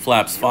go from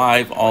flaps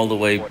 5 all the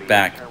way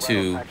back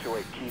to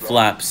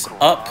flaps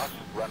up.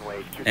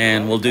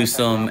 And we'll do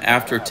some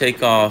after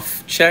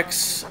takeoff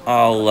checks.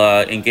 I'll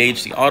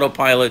engage the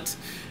autopilot,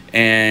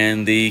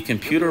 and the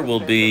computer will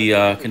be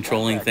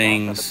controlling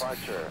things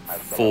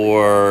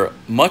for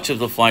much of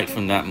the flight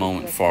from that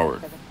moment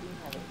forward.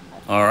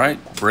 All right,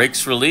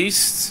 brakes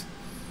released.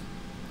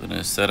 I'm going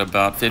to set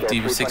about 50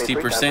 to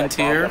 60%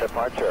 here.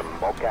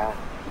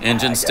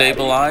 Engine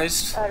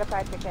stabilized.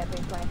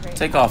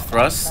 Takeoff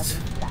thrust.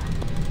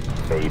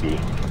 baby.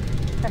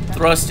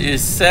 Thrust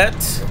is set.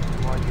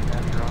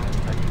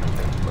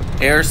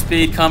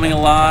 Airspeed coming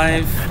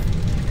alive.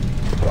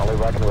 Solid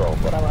rock and roll,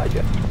 but I like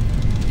it.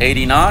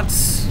 80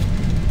 knots.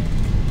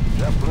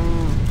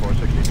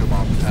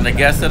 And I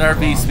guess at our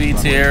V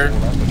speeds here.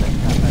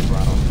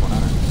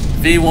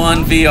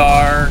 V1,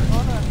 VR,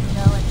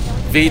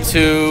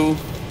 V2,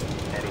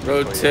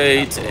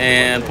 rotate,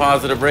 and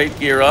positive rate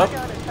gear up.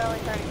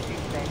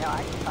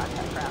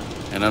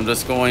 And I'm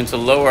just going to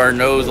lower our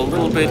nose a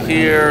little bit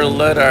here,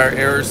 let our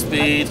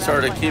airspeed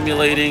start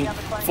accumulating.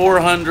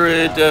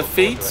 400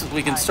 feet,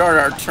 we can start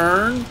our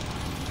turn.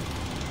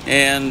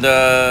 And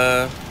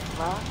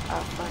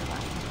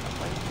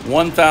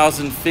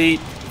 1,000 feet,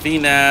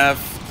 VNAV,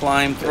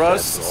 climb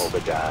thrust.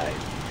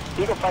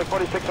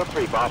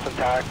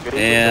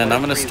 And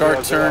I'm going to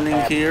start turning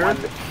here.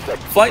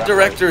 Flight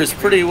director is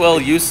pretty well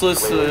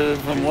useless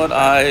from what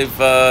I've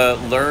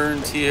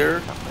learned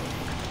here.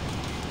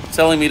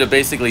 Telling me to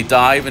basically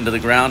dive into the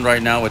ground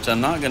right now, which I'm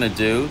not going to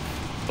do.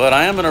 But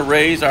I am going to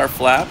raise our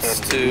flaps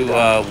to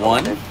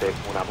 1.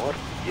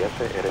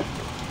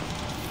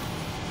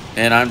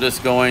 And I'm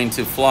just going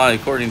to fly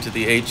according to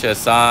the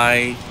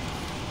HSI.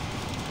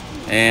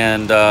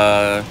 And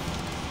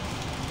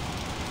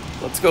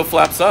let's go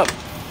flaps up.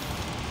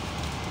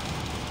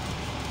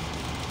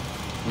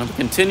 I'm going to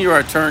continue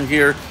our turn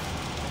here.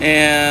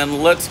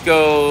 And let's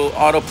go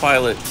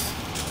autopilot.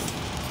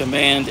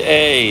 Command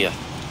A.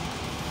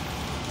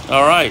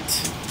 All right.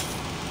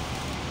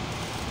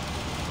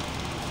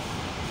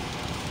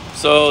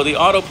 So the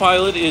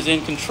autopilot is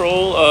in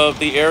control of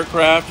the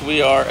aircraft.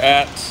 We are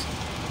at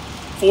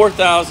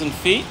 4,000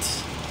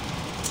 feet,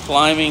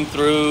 climbing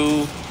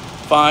through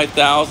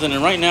 5,000.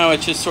 And right now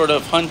it's just sort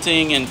of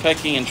hunting and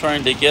pecking and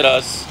trying to get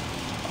us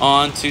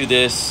onto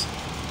this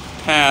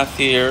path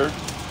here,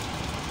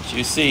 which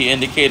you see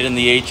indicated in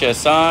the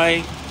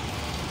HSI.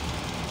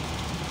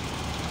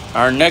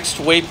 Our next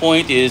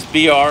waypoint is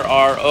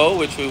BRRO,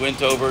 which we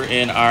went over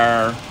in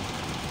our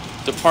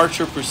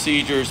departure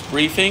procedures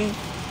briefing.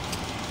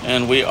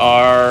 And we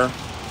are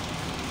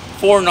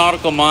 4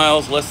 nautical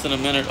miles, less than a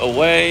minute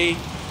away.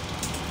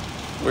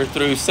 We're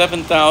through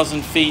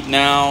 7,000 feet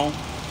now.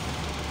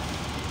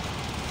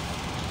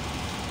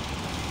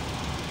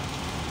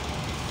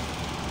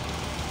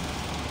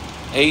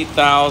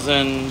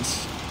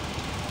 $8,000.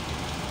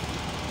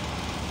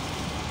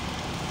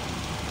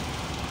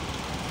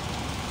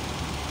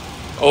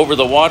 Over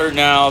the water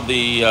now.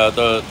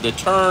 The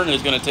turn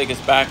is going to take us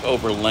back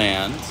over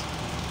land.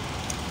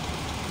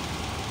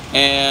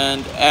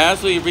 And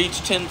as we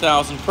reach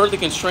 10,000, per the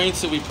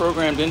constraints that we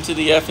programmed into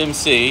the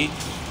FMC,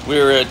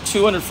 we're at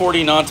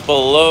 240 knots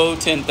below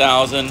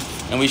 10,000,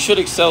 and we should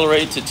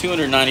accelerate to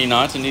 290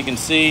 knots. And you can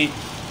see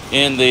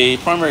in the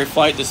primary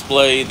flight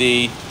display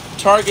the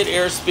target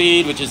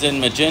airspeed, which is in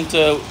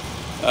magenta,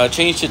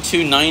 changed to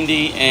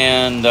 290,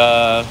 and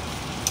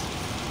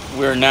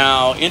we're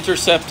now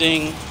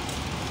intercepting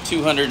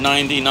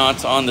 290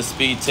 knots on the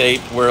speed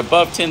tape. We're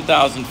above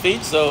 10,000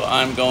 feet, so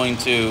I'm going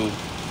to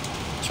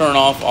turn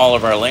off all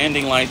of our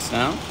landing lights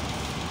now.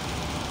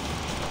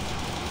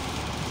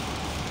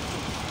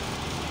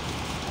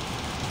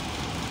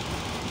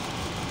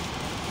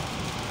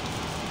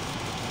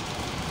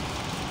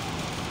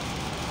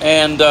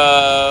 And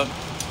as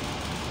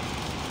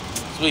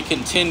we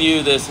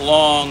continue this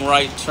long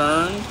right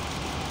turn,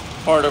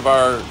 part of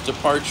our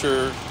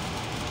departure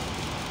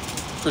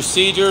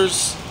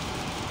procedures.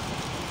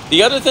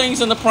 The other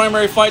things in the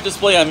primary flight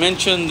display, I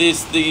mentioned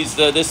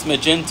this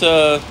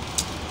magenta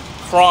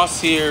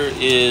cross here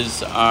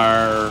is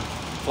our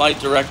flight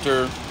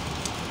director,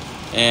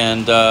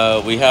 and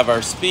we have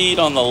our speed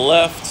on the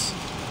left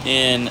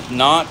in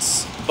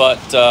knots, but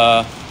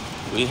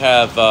we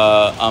have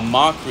a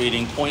Mach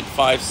reading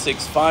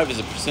 0.565 is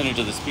a percentage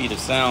of the speed of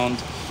sound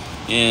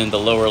in the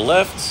lower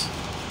left.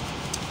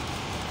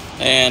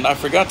 And I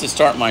forgot to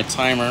start my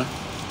timer,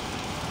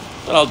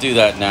 but I'll do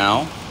that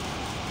now.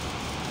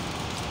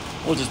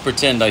 We'll just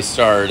pretend I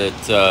started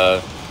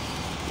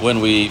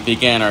when we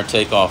began our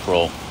takeoff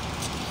roll.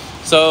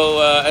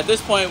 So at this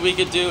point, we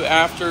could do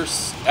after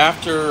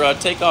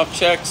takeoff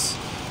checks.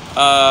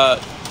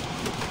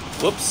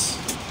 Whoops.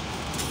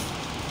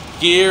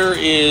 Gear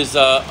is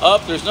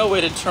up. There's no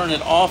way to turn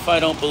it off, I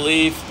don't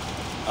believe.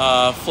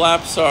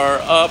 Flaps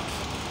are up.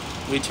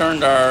 We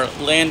turned our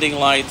landing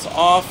lights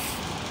off.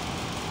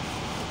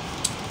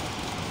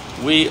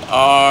 We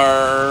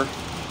are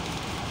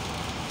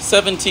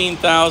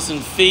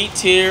 17,000 feet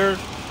here.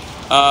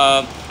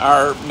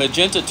 Our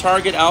magenta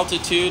target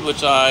altitude,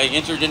 which I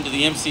entered into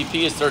the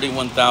MCP, is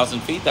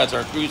 31,000 feet. That's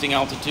our cruising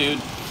altitude.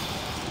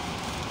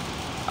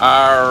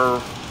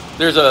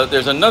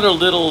 There's another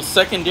little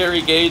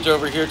secondary gauge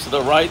over here to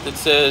the right that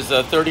says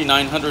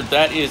 3,900.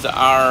 That is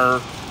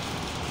our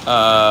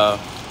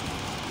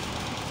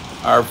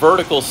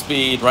vertical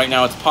speed. Right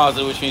now it's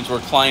positive, which means we're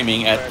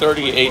climbing at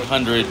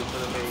 3,800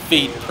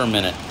 feet per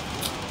minute.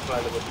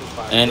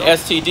 And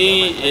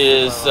STD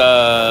is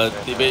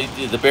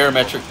the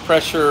barometric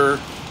pressure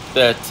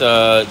that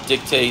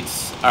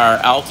dictates our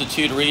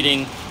altitude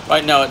reading.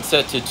 Right now it's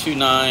set to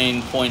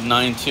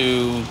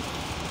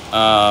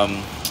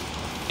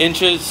 29.92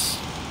 inches.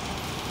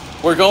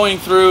 We're going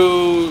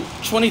through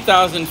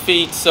 20,000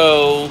 feet,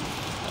 so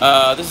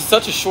this is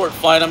such a short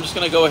flight. I'm just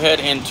going to go ahead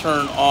and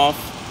turn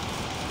off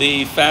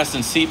the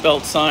fasten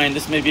seatbelt sign.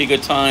 This may be a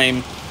good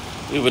time.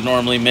 We would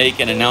normally make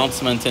an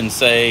announcement and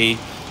say,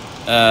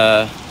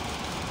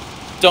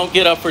 don't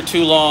get up for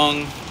too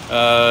long,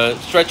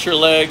 stretch your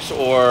legs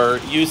or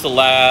use the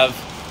LAV,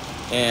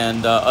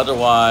 and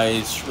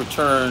otherwise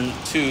return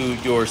to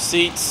your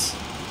seats.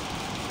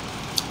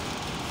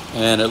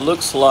 And it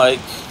looks like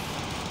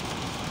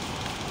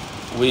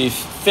we've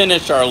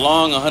finished our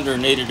long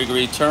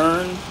 180-degree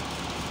turn.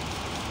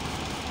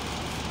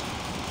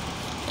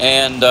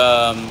 And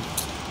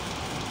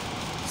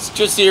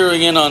just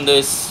zeroing in on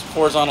this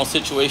horizontal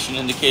situation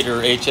indicator,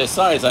 or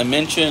HSI, as I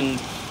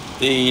mentioned,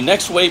 the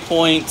next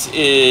waypoint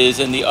is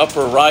in the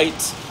upper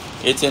right.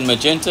 It's in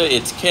magenta.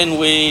 It's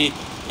Kenway.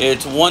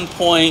 It's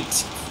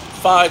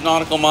 1.5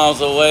 nautical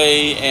miles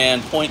away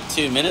and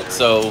 0.2 minutes,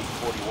 so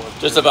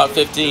just about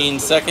 15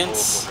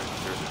 seconds.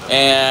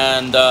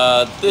 And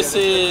this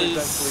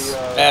is,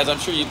 as I'm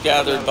sure you've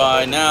gathered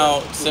by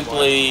now,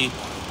 simply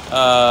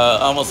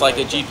almost like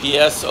a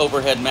GPS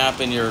overhead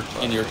map in your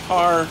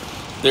car.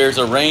 There's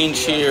a range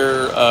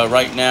here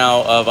right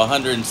now of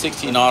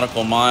 160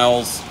 nautical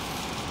miles,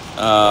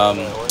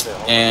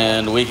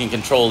 and we can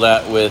control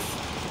that with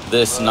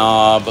this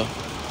knob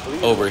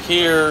over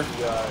here.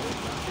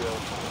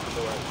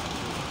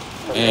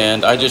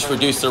 And I just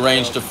reduced the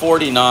range to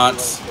 40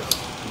 knots.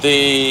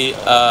 The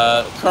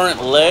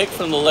current leg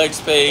from the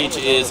legs page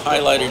is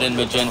highlighted in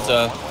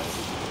magenta,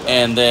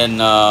 and then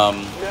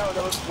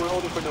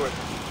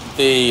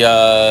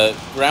the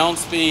ground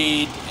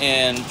speed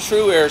and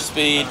true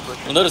airspeed.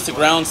 You'll notice the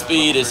ground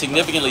speed is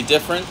significantly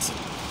different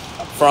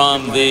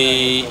from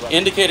the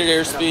indicated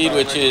airspeed,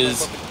 which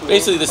is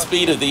basically the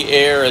speed of the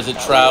air as it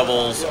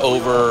travels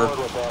over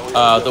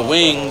the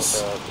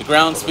wings. The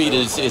ground speed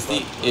is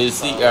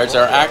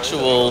our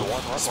actual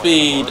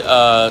speed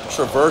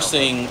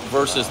traversing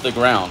versus the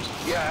ground.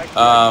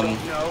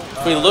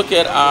 If we look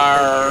at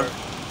our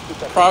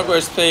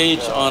progress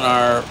page on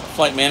our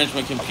flight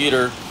management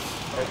computer,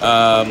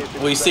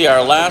 we see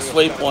our last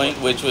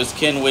waypoint, which was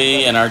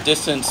Kenway, and our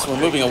distance, we're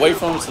moving away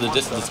from it, so the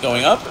distance is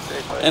going up.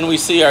 And we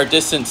see our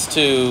distance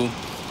to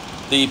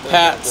the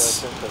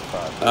PATS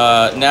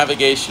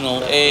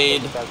navigational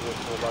aid,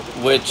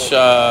 which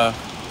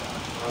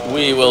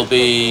we will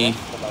be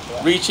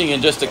reaching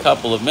in just a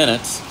couple of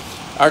minutes.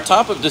 Our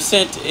top of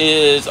descent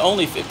is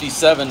only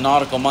 57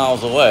 nautical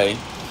miles away.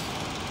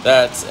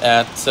 That's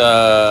at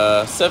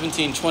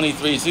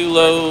 1723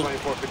 Zulu,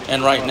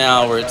 and right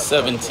now we're at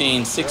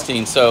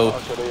 1716. So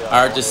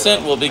our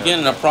descent will begin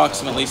in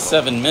approximately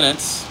 7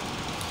 minutes.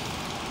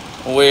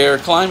 We're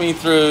climbing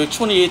through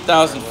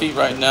 28,000 feet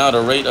right now at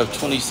a rate of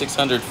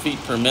 2,600 feet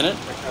per minute.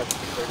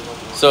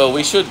 So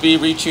we should be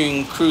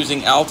reaching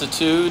cruising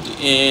altitude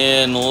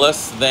in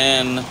less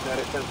than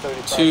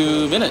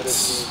 2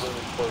 minutes.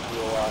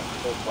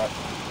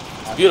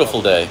 It's a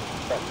beautiful day.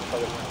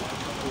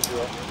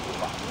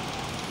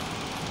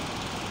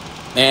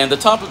 And the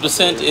top of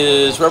descent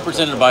is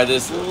represented by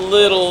this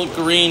little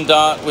green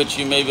dot, which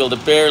you may be able to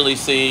barely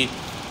see.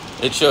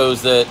 It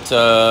shows that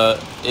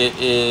it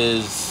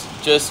is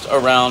just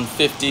around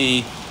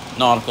 50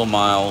 nautical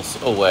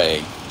miles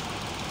away.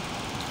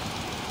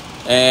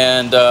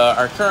 And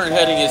our current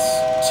heading is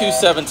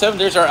 277.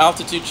 There's our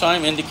altitude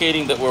chime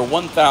indicating that we're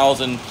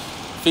 1,000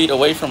 feet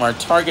away from our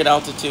target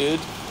altitude.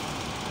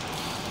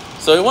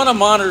 So we want to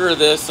monitor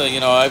this.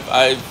 You know,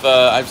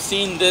 I've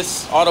seen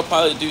this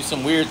autopilot do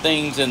some weird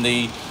things in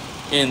the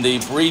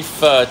brief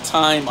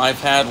time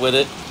I've had with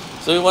it.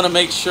 So we want to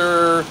make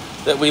sure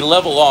that we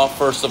level off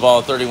first of all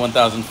at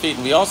 31,000 feet,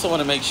 and we also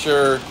want to make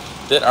sure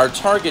that our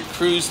target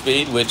cruise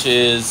speed, which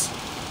is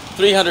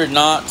 300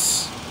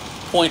 knots,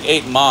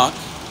 0.8 Mach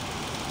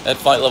at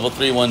flight level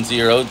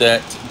 310,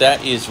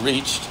 that is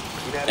reached.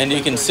 And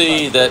you can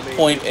see that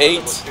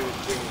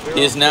 0.8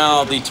 is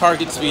now the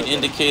target speed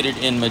indicated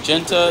in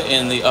magenta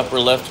in the upper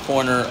left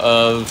corner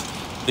of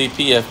the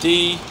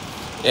PFD,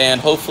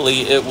 and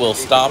hopefully it will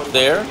stop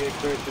there.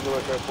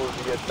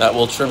 That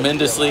will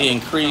tremendously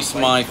increase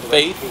my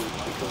faith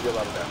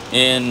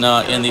in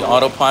the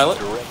autopilot.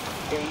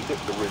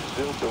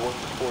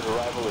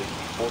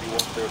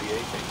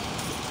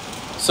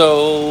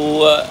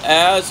 So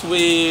as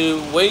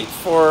we wait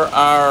for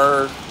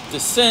our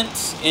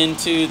descent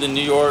into the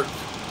New York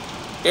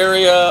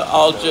area,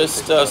 I'll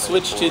just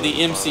switch to the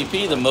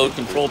MCP, the mode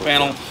control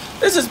panel.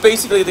 This is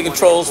basically the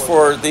controls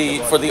for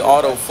the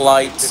auto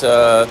flight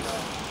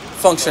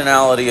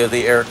functionality of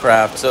the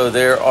aircraft. So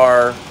there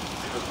are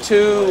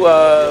two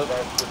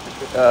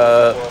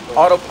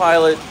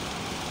autopilot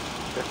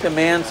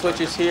command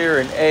switches here,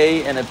 an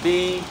A and a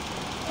B.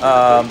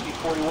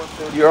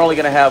 You're only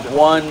going to have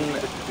one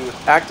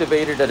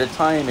activated at a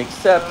time,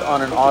 except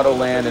on an auto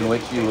land in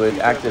which you would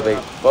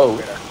activate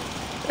both,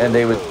 and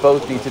they would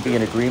both need to be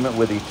in agreement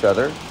with each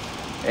other.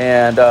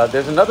 And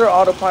there's another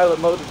autopilot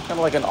mode. It's kind of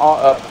like a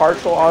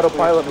partial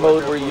autopilot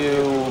mode where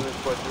you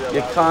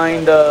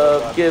kind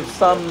of give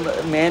some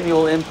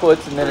manual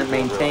inputs and then it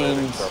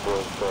maintains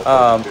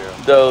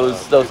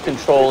those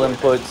control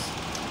inputs.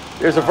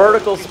 There's a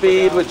vertical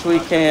speed which we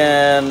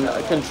can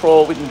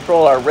control. We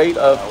control our rate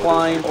of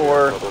climb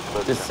or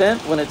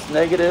descent when it's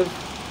negative.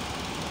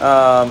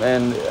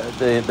 And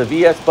the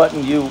VS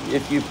button,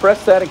 if you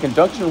press that in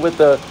conjunction with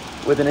an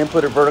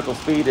inputted vertical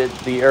speed,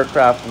 the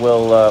aircraft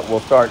will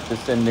start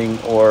descending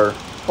or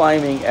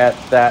climbing at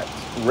that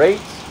rate.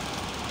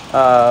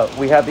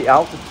 We have the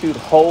altitude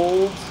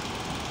hold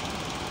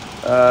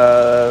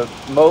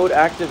mode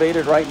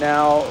activated right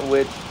now,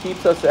 which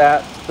keeps us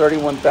at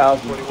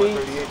 31,000 feet.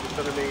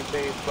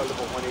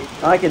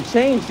 I can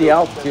change the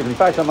altitude. In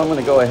fact, I'm going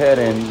to go ahead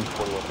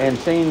and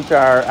change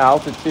our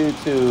altitude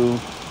to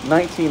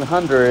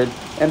 1900.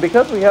 And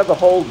because we have the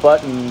hold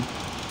button,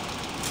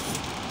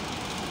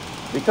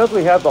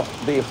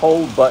 the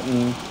hold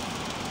button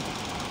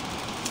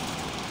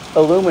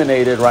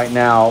illuminated right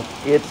now,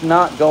 it's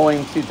not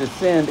going to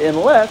descend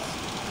unless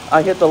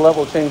I hit the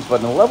level change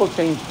button. The level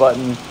change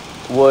button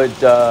would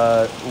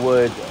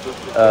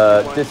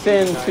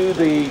descend to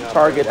the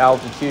target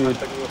altitude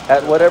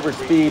at whatever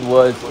speed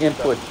was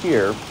input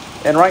here.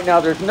 And right now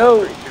there's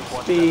no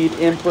speed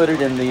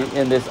inputted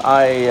in this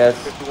IAS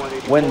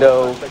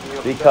window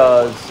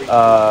because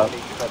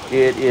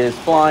it is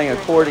flying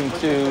according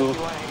to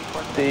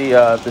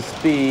the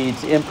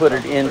speeds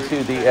inputted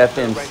into the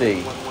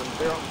FMC.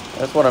 I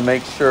just want to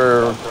make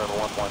sure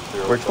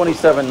we're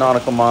 27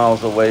 nautical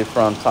miles away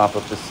from top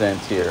of descent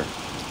here.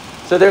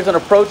 So there's an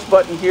approach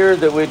button here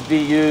that would be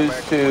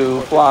used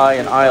to fly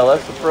an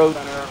ILS approach.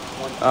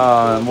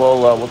 And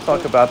we'll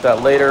talk about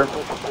that later.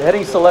 The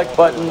heading select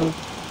button.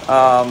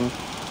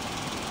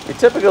 We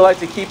typically like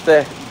to keep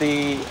the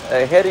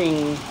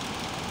heading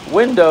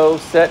window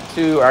set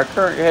to our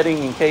current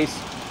heading in case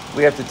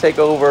we have to take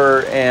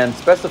over and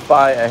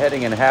specify a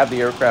heading and have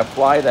the aircraft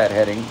fly that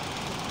heading.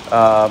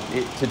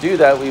 To do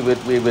that, we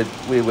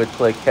would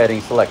click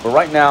heading select. But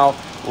right now,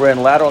 we're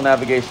in lateral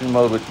navigation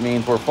mode, which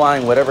means we're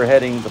flying whatever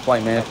heading the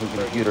flight management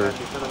computer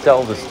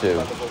tells us to.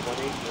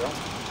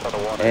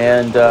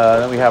 And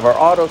then we have our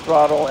auto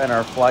throttle and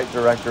our flight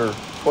director.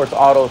 Of course,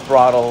 auto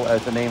throttle,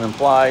 as the name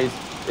implies,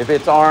 if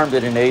it's armed,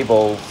 it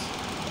enables,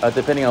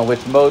 depending on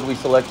which mode we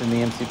select in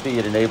the MCP,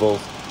 it enables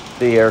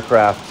the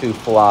aircraft to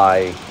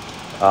fly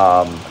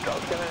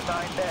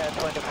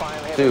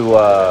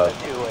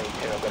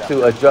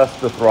to adjust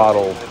the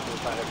throttle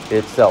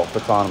itself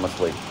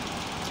autonomously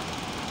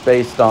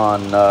based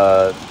on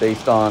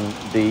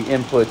the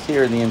inputs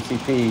here in the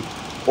MCP,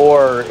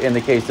 or in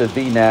the case of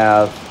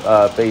VNAV,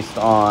 based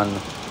on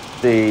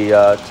the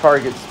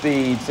target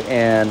speeds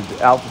and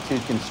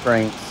altitude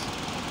constraints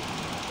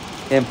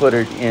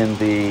inputted in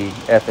the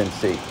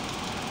FMC.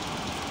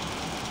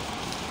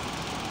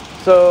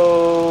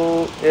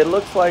 So it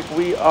looks like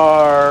we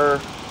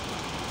are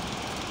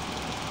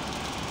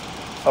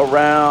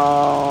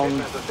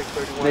around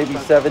maybe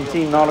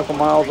 17 nautical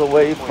miles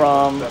away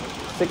from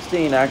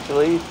 16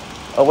 actually,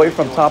 away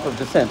from top of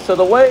descent. So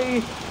the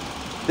way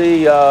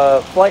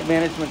the flight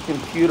management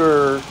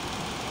computer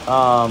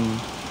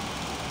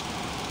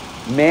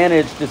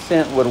managed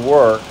descent would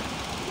work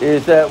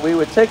is that we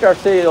would take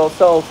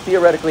ourselves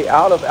theoretically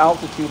out of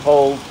altitude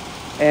hold,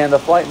 and the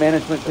flight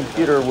management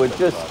computer would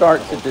just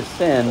start to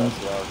descend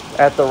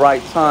at the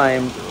right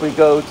time. If we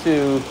go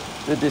to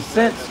the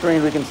descent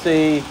screen, we can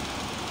see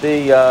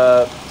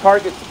the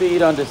target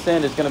speed on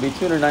descent is going to be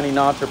 290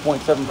 knots or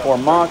 0.74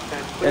 Mach,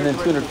 and then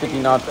 250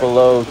 knots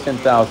below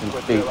 10,000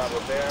 feet.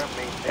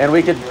 And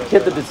we could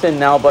hit the descend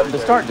now button to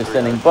start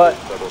descending. But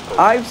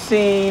I've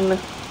seen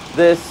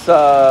this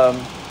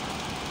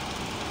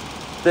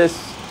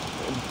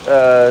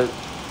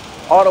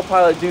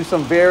autopilot do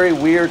some very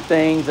weird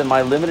things in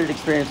my limited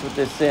experience with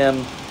this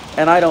sim,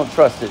 and I don't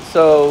trust it.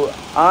 So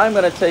I'm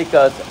going to take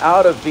us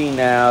out of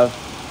VNAV,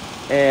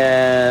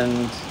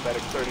 and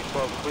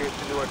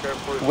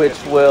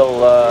which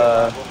will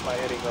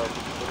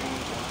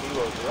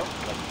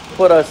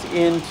put us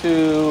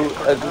into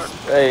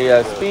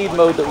a speed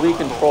mode that we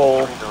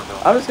control.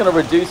 I'm just going to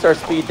reduce our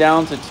speed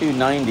down to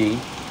 290,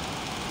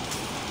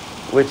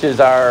 which is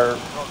our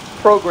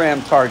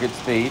program target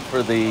speed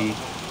for the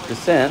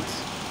descent.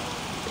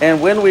 And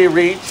when we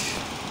reach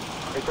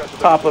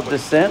top of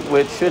descent,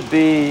 which should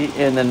be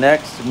in the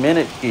next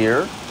minute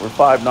here, we're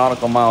 5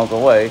 nautical miles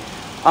away,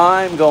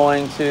 I'm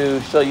going to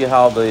show you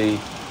how the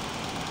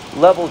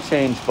level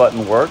change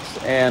button works,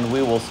 and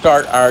we will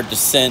start our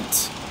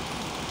descent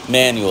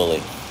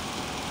manually.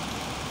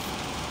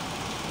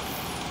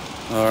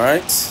 All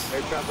right,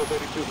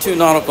 2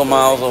 nautical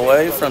miles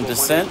away from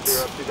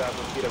descent.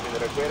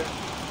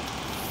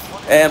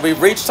 And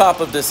we've reached top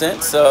of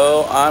descent,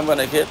 so I'm going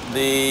to hit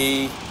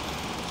the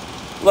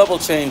level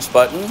change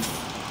button.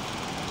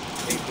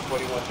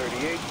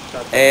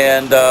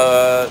 And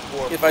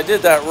if I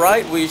did that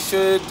right, we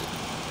should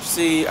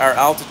see our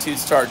altitude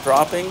start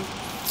dropping.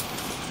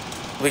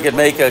 We could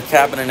make a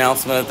cabin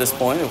announcement at this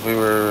point if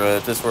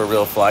this were a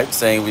real flight,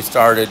 saying we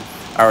started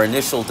our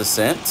initial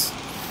descent.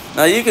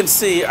 Now you can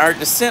see our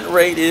descent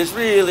rate is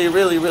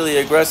really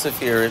aggressive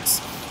here. It's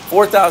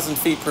 4,000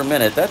 feet per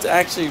minute. That's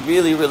actually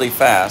really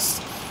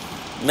fast.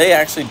 May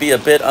actually be a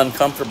bit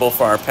uncomfortable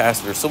for our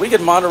passengers. So we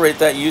can moderate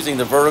that using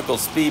the vertical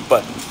speed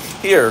button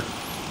here.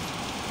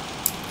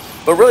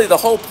 But really the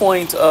whole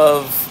point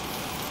of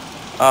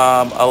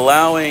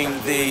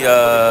allowing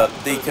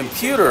the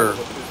computer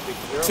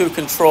to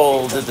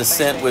control the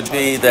descent would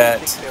be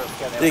that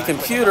the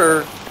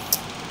computer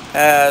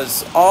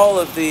has all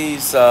of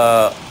these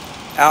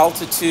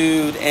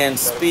altitude and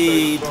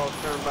speed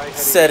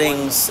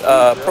settings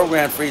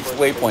programmed for each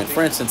waypoint.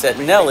 For instance, at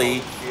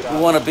Nelly, we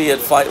want to be at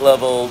flight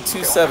level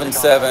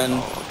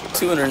 277,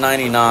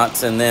 290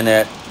 knots, and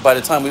then by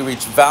the time we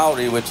reach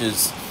Valerie, which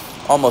is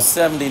almost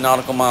 70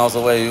 nautical miles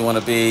away, we want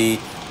to be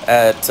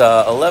at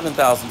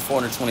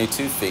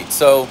 11,422 feet.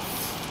 So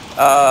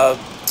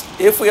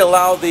if we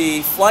allow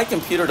the flight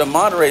computer to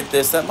moderate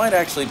this, that might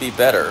actually be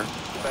better.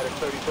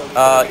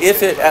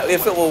 If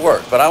it will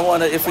work, but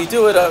if we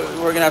do it,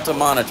 we're gonna have to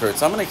monitor it.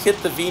 So I'm gonna hit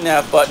the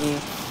VNAV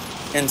button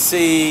and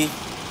see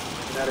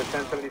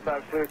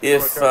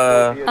if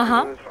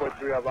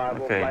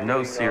okay,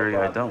 no Siri,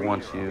 I don't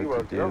want you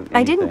to do anything.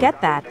 I didn't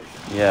get that.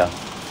 Yeah.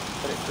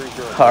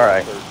 All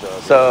right.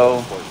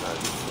 So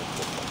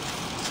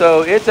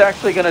it's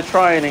actually gonna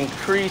try and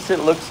increase, it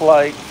looks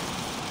like,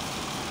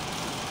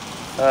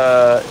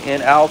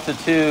 in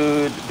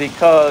altitude,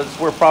 because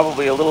we're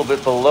probably a little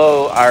bit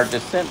below our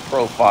descent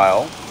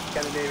profile,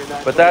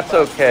 but that's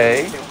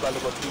okay.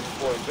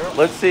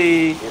 Let's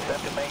see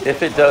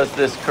if it does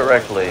this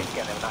correctly.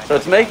 So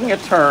it's making a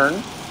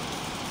turn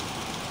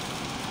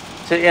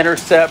to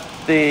intercept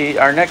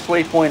our next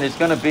waypoint is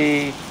going to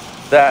be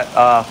that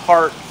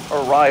Hart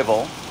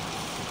arrival.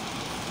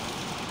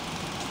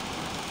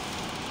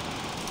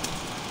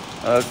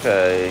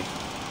 Okay.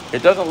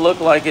 It doesn't look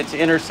like it's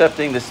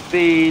intercepting the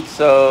speed,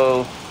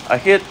 so I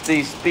hit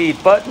the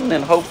speed button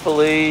and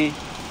hopefully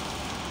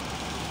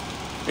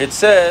it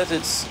says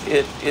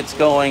it's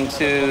going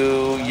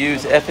to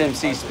use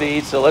FMC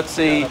speed. So let's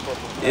see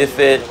if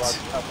it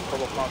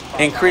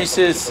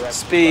increases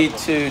speed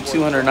to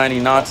 290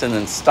 knots and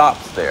then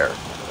stops there.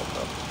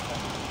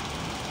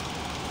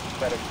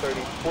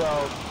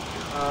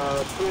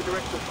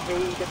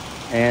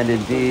 And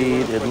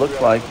indeed, it looks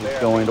like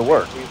it's going to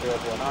work.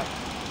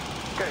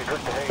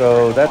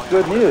 So that's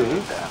good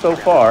news so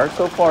far.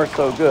 So far,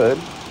 so good.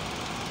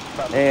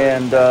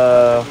 And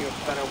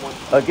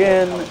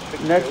again,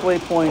 next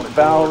waypoint,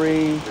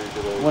 Valerie,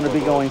 we want to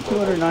be going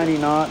 290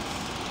 knots,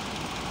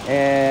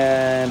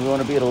 and we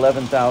want to be at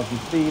 11,000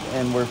 feet,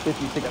 and we're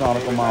 56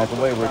 nautical miles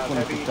away. We're at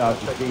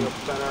 26,000 feet,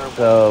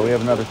 so we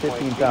have another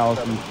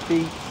 15,000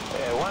 feet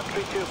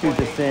to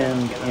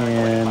descend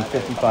in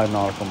 55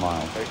 nautical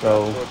miles.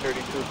 So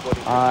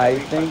I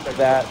think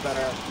that's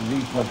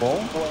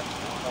reasonable.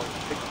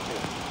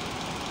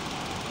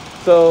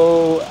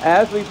 So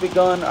as we've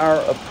begun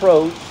our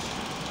approach,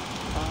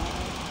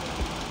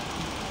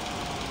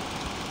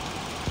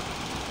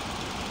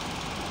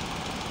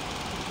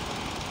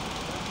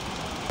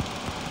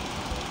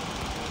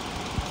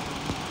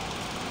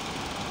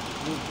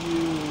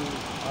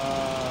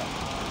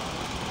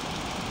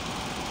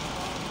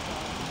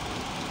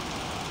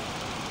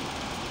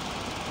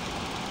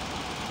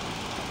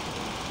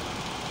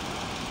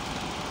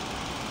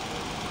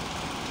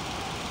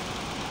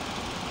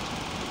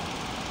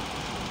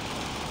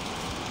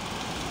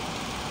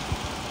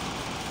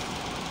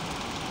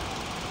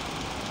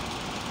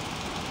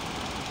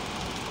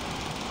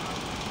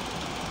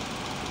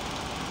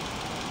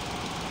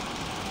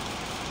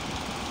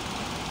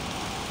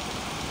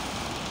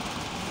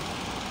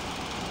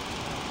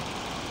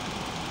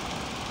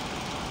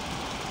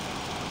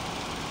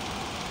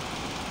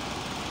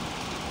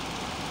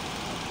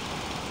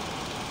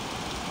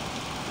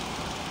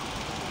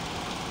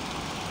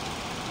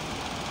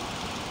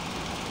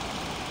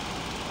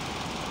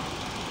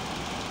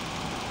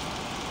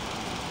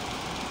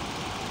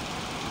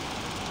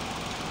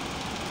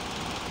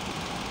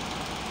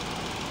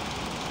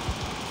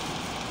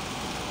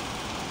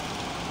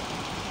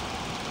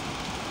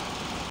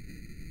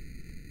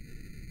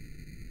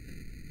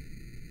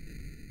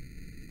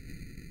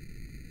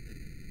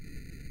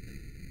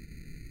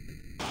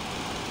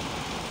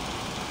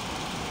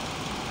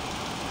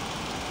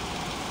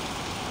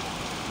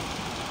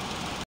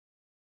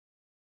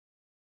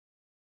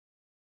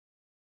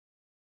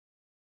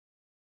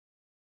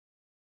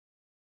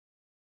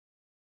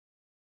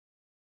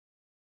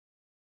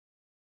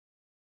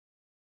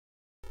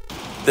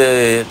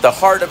 the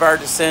heart of our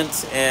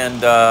descent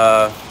and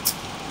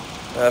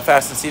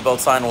fasten seatbelt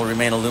sign will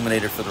remain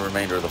illuminated for the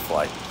remainder of the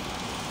flight.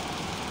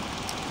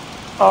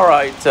 All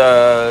right,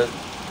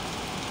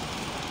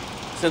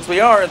 since we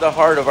are at the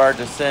heart of our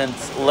descent,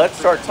 let's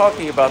start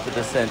talking about the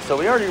descent. So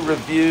we already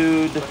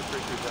reviewed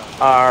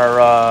our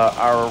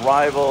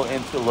arrival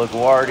into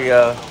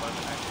LaGuardia,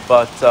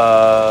 but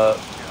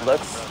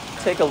let's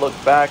take a look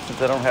back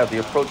since I don't have the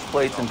approach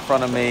plates in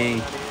front of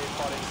me.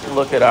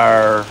 Look at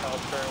our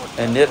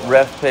init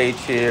ref page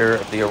here,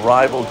 the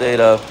arrival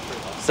data.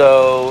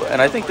 So,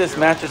 and I think this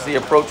matches the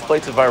approach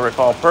plates if I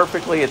recall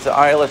perfectly. It's an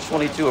ILS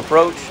 22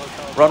 approach,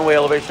 runway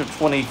elevation of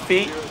 20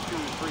 feet.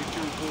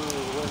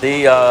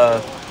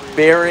 The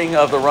bearing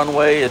of the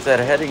runway is at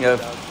a heading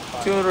of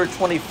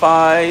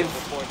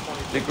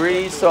 225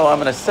 degrees. So I'm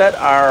going to set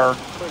our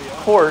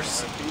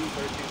course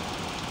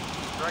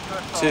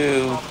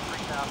to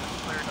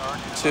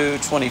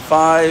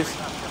 225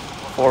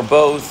 for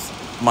both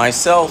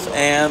myself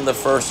and the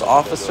first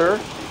officer.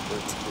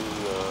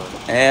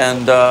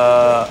 And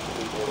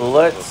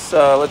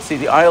let's see,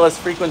 the ILS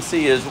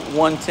frequency is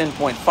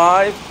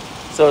 110.5.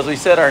 So as we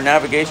said, our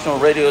navigational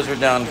radios are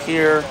down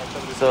here.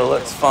 So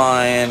let's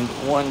find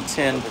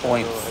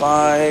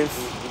 110.5.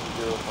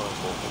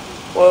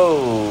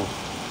 Whoa.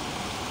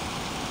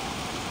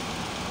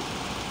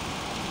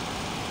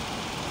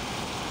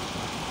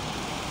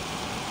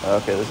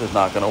 Okay, this is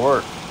not going to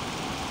work.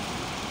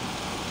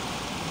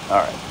 All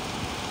right.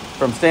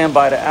 From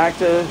standby to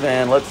active,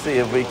 and let's see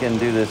if we can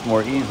do this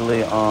more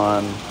easily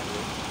on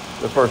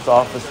the first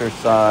officer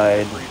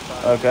side.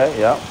 Okay,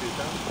 yeah.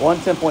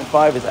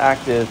 110.5 is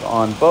active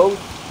on both.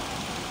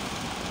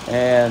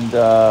 And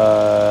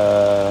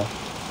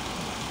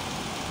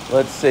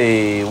let's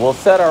see, we'll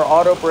set our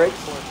auto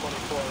brakes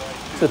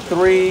to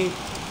 3.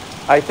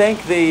 I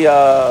think we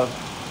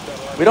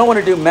don't want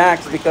to do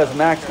max because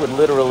max would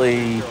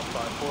literally,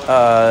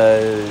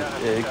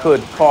 it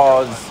could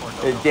cause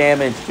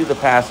damage to the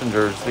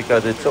passengers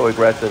because it's so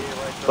aggressive.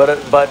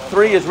 But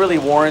 3 is really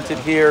warranted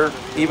here,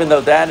 even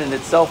though that in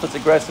itself is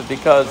aggressive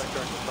because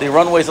the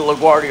runways at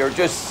LaGuardia are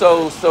just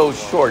so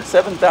short,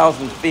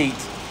 7,000 feet.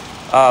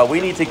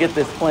 We need to get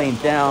this plane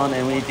down,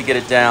 and we need to get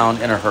it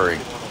down in a hurry.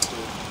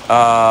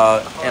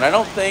 And I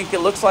don't think,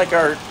 it looks like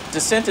our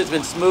descent has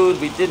been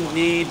smooth. We didn't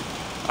need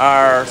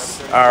our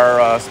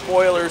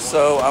spoilers,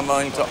 so I'm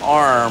going to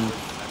arm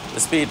the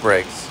speed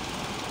brakes.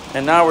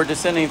 And now we're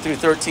descending through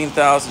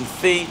 13,000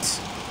 feet.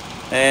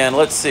 And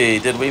let's see,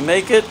 did we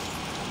make it?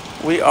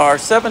 We are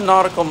 7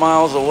 nautical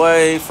miles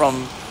away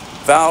from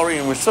Valerie,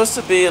 and we're supposed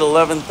to be at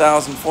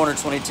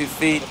 11,422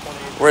 feet.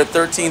 We're at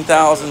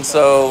 13,000,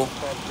 so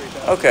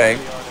okay.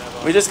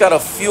 We just got a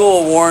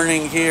fuel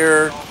warning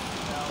here.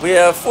 We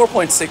have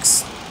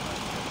 4.6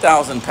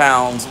 thousand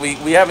pounds.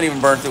 We haven't even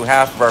burned through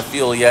half of our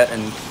fuel yet,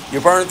 and you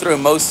burn through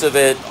most of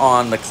it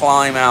on the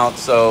climb out,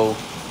 so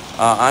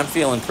I'm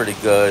feeling pretty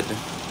good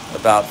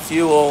about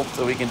fuel,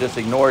 so we can just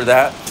ignore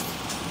that.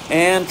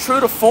 And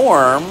true to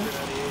form,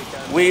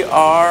 we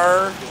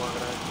are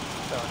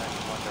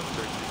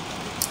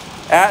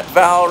at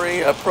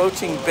Valerie,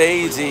 approaching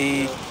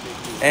Basie,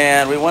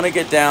 and we want to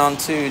get down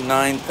to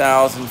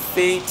 9,000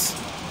 feet.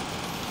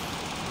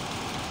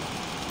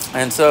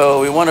 And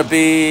so we want to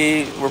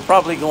be, we're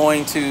probably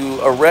going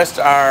to arrest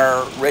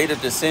our rate of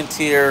descent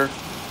here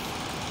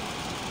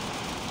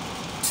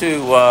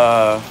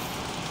to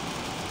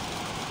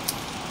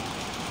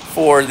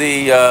for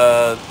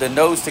the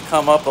nose to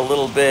come up a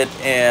little bit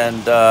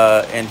and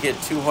hit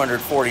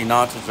 240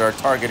 knots as our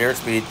target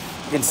airspeed.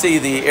 You can see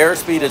the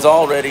airspeed has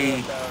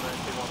already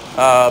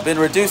been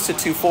reduced to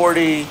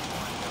 240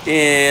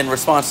 in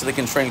response to the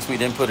constraints we'd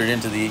inputted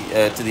into the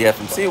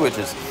FMC, which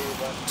is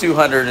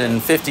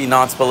 250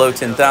 knots below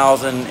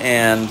 10,000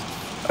 and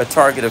a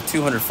target of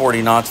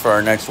 240 knots for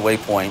our next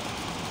waypoint.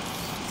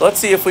 So let's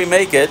see if we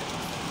make it.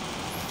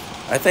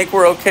 I think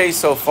we're okay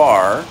so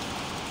far.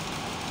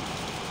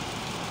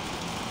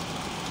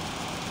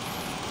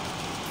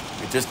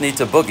 We just need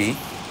to boogie.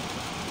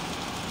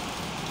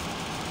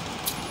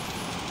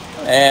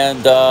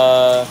 And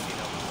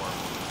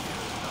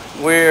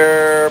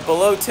we're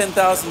below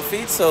 10,000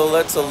 feet, so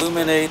let's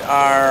illuminate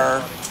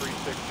our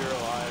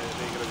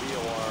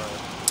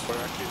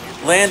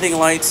landing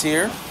lights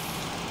here.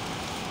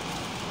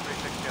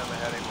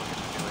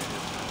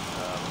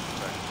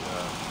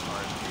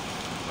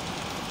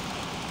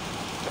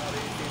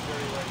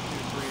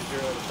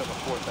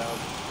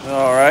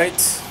 All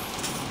right.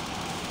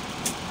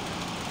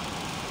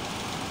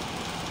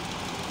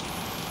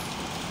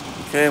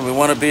 Okay, we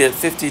want to be at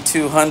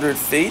 5,200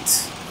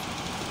 feet.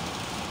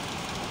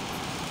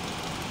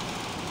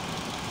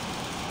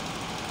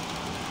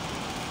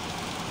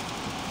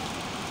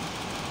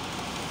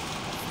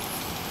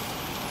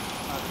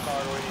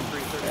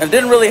 And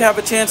didn't really have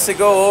a chance to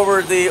go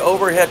over the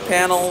overhead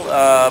panel,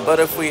 but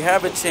if we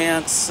have a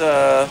chance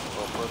to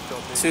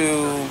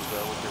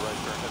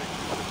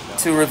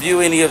review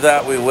any of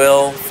that, we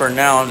will. For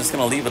now, I'm just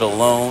going to leave it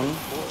alone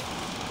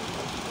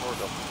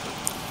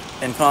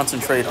and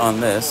concentrate on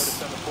this.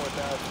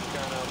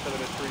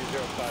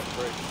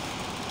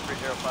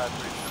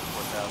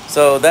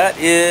 So that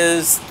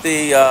is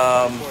the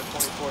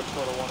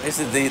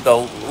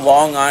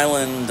Long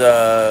Island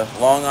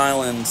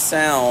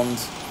Sound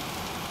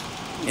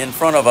in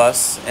front of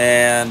us,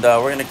 and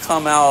we're going to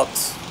come out,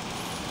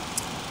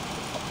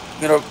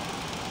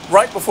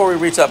 right before we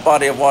reach that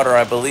body of water,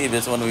 I believe,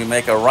 is when we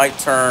make a right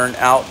turn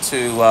out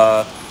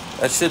to,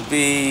 that should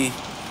be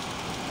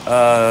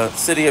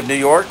city of New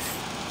York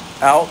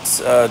out.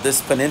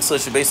 This peninsula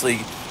should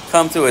basically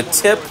come to a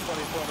tip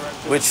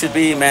which should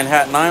be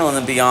Manhattan Island,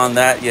 and beyond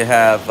that you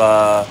have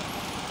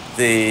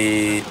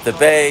the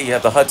bay, you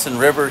have the Hudson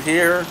River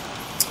here,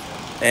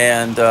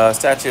 and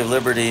Statue of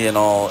Liberty and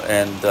all,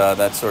 and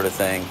that sort of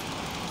thing.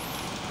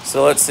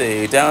 So let's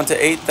see, down to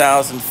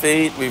 8,000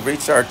 feet, we've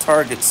reached our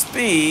target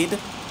speed.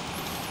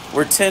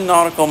 We're 10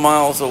 nautical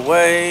miles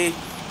away,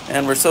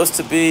 and we're supposed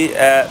to be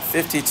at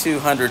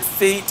 5,200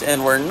 feet,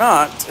 and we're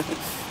not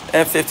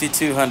at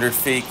 5,200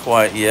 feet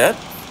quite yet.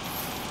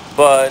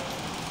 But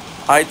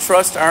I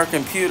trust our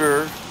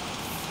computer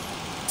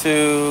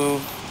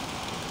to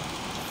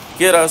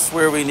get us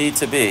where we need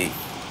to be.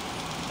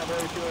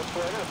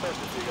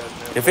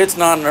 If it's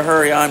not in a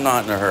hurry, I'm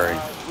not in a hurry.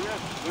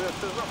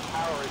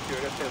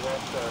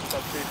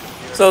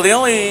 So the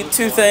only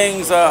two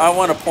things I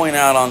want to point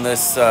out on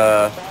this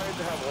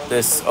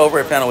this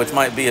overhead panel, which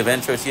might be of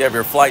interest, you have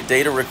your flight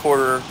data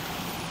recorder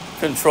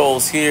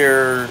controls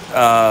here,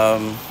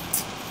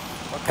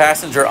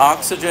 passenger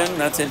oxygen,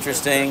 that's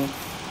interesting.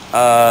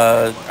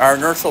 Our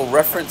inertial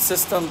reference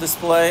system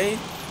display,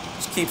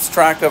 which keeps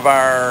track of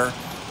our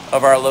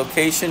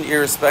location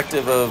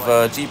irrespective of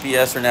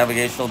GPS or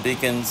navigational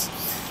beacons.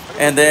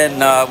 And then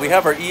we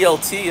have our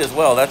ELT as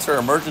well. That's our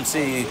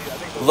emergency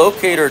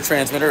locator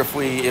transmitter.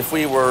 If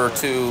we were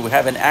to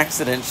have an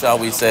accident, shall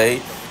we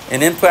say,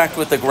 an impact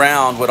with the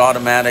ground would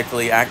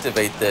automatically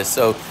activate this.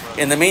 So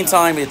in the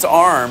meantime, it's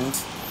armed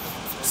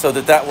so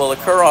that will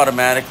occur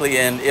automatically.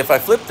 And if I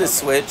flip this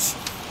switch,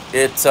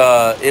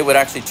 it would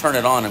actually turn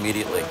it on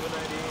immediately.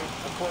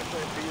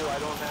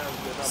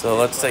 So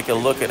let's take a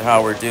look at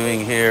how we're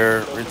doing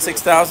here. We're at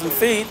 6,000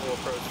 feet,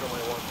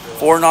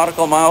 4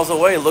 nautical miles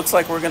away. It looks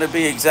like we're going to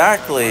be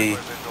exactly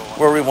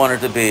where we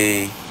wanted to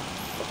be.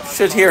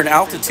 Should hear an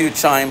altitude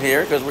chime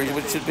here because we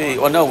should be.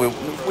 Well, no,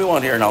 we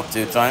won't hear an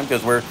altitude chime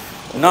because we're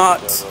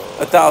not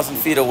 1,000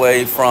 feet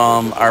away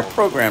from our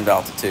programmed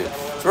altitude.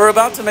 So we're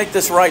about to make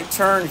this right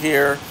turn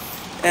here,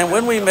 and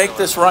when we make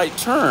this right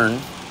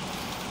turn,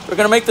 we're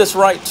going to make this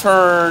right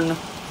turn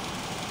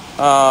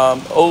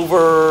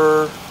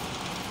over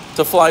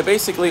to fly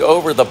basically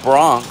over the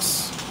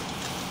Bronx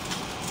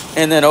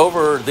and then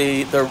over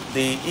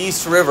the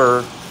East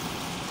River.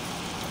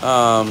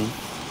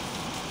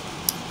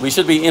 We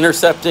should be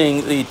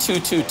intercepting the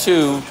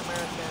 222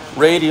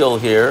 radial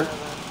here,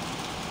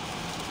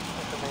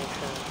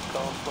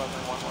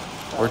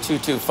 or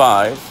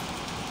 225.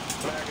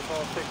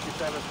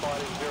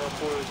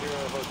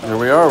 Here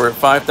we are, we're at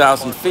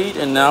 5,000 feet,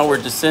 and now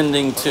we're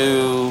descending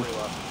to,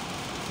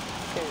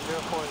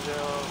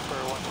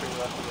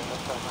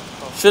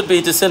 should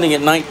be descending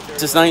at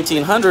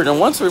 1900, and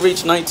once we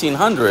reach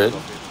 1900,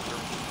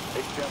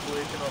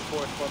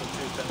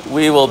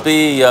 we will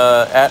be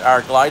at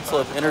our glide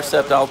slope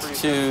intercept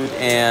altitude,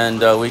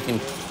 and we can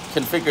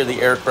configure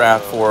the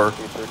aircraft for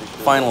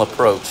final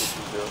approach.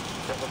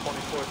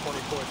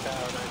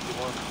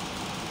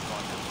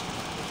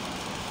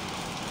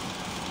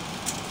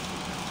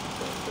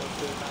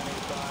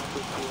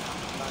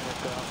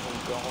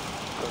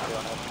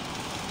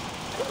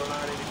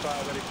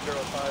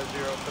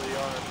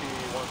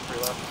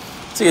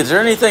 See, is there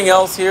anything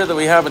else here that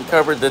we haven't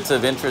covered that's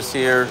of interest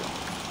here?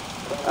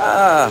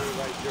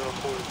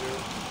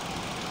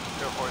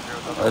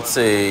 Let's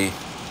see.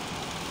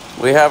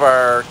 We have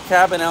our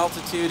cabin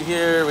altitude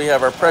here. We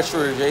have our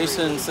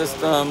pressurization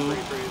system.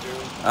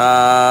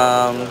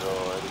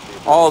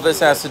 All of this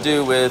has to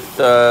do with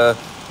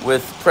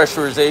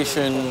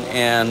pressurization,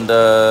 and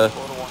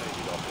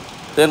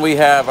then we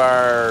have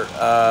our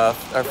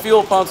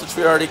fuel pumps, which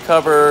we already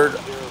covered,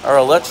 our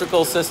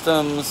electrical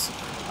systems,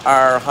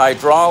 our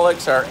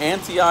hydraulics, our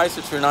anti-ice,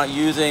 which we're not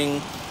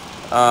using,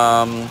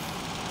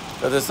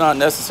 but it's not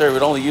necessary.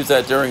 We'd only use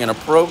that during an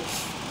approach.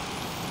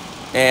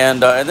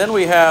 And then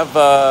we have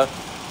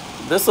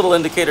this little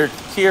indicator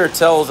here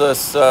tells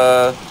us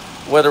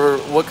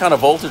what kind of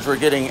voltage we're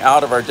getting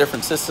out of our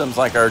different systems,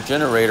 like our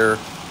generator,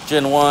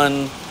 Gen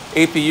 1,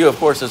 APU, of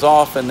course, is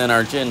off, and then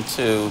our Gen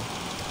 2.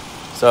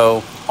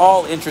 So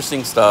all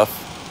interesting stuff.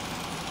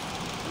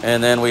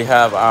 And then we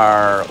have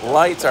our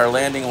lights. Our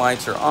landing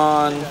lights are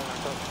on.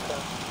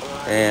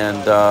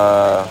 And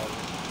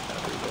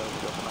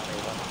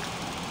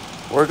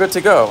we're good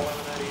to go.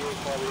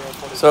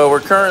 So we're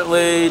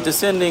currently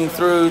descending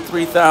through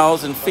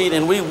 3,000 feet,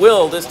 and we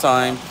will this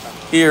time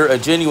hear a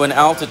genuine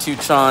altitude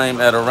chime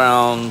at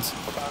around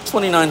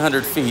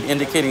 2,900 feet,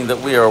 indicating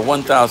that we are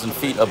 1,000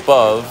 feet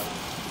above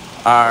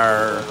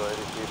our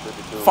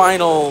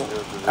final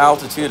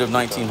altitude of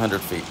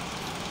 1,900 feet.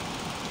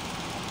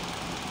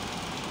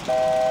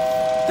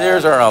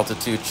 There's our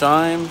altitude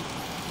chime,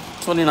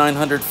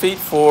 2,900 feet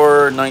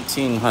for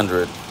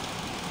 1,900.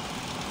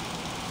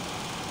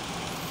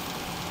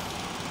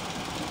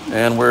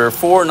 And we're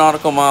 4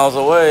 nautical miles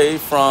away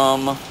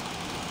from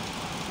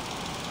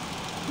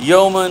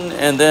Yeoman,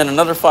 and then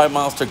another 5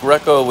 miles to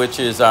Greco, which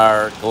is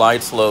our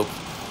glide slope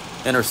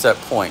intercept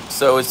point.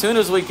 So as soon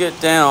as we get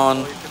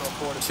down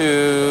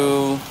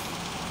to,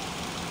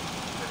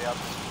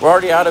 we're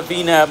already out of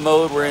VNAV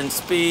mode, we're in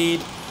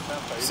speed.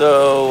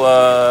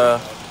 So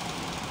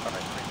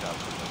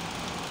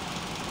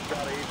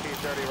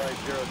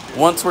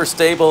once we're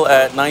stable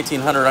at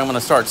 1900, I'm going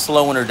to start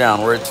slowing her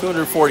down. We're at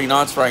 240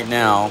 knots right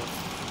now.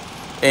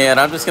 And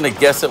I'm just going to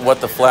guess at what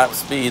the flap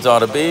speeds ought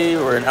to be.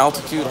 We're in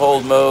altitude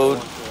hold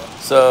mode.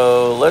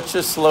 So let's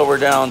just slow her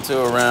down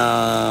to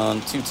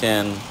around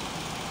 210.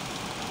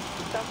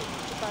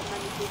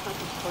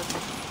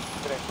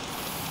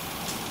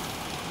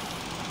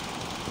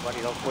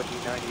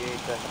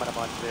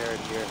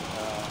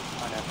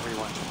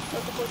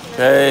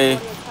 Okay,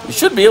 you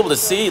should be able to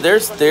see.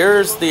 There's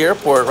the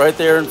airport right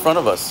there in front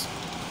of us.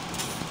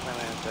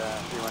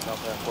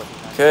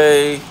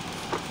 Okay.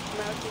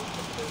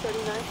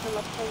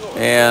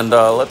 And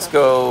let's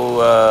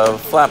go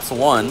flaps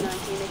 1.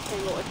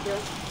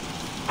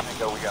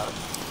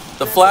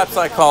 The flaps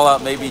I call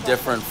out may be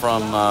different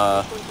from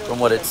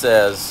what it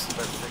says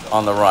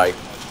on the right.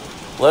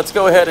 Let's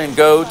go ahead and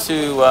go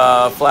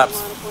to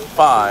flaps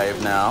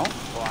 5 now.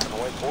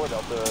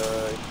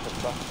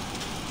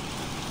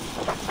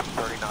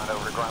 39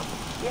 over the ground.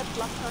 Yep,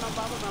 left turn on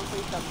Bravo, ground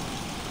 27.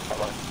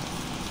 Bye-bye.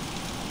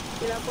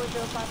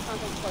 0.05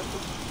 contact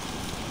person.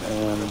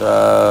 And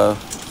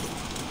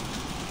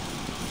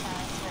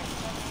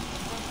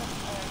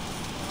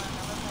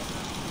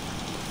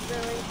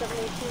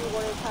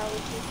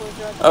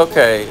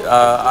okay,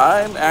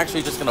 I'm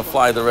actually just going to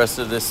fly the rest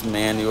of this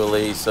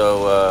manually,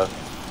 so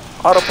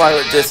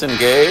autopilot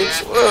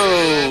disengage.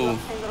 Whoa!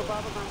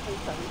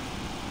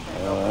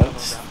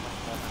 Alright.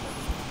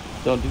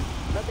 Don't do...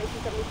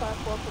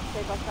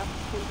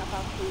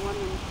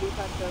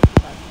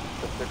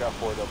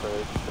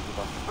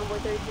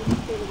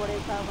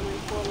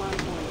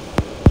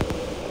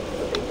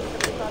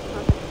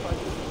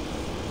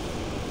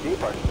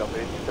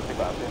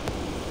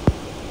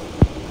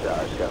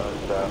 Josh goes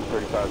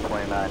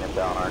 3529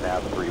 inbound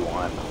RNAV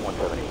 31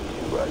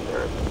 172 right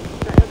there.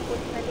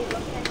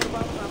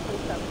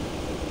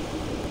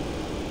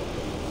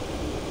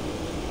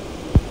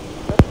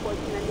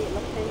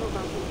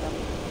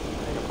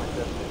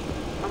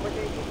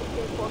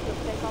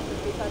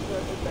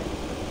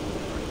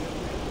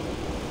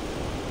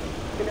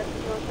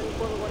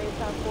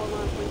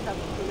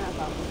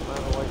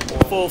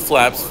 Full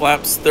flaps,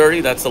 flaps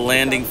 30, that's the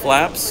landing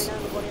flaps,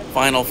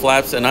 final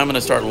flaps, and I'm going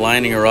to start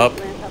lining her up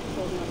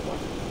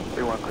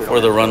for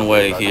the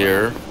runway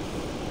here.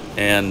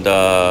 And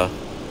let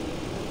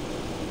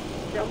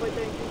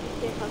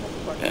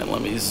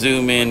me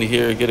zoom in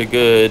here, get a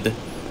good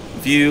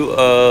view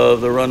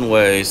of the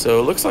runway. So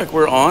it looks like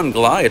we're on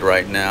glide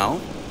right now.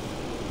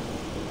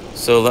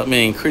 So let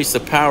me increase the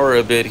power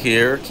a bit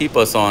here, keep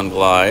us on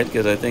glide,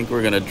 because I think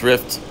we're going to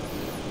drift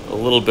a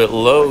little bit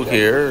low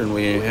here, and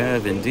we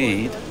have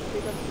indeed.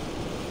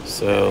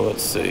 So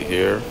let's see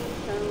here.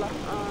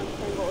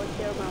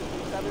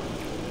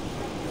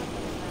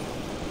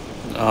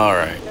 All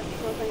right.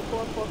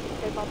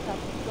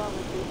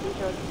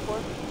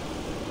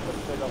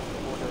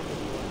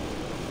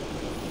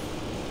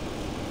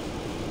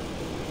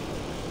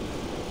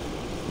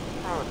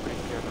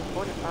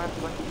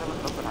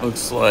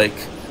 Looks like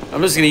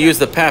I'm just going to use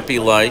the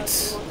PAPI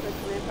lights.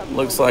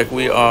 Looks like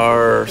we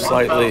are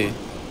slightly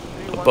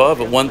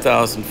above at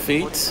 1,000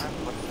 feet.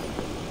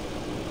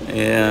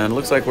 And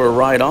looks like we're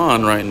right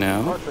on right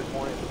now.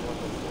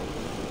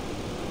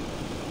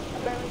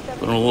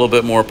 Putting a little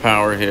bit more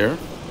power here.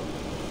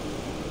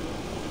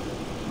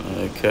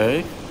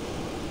 Okay.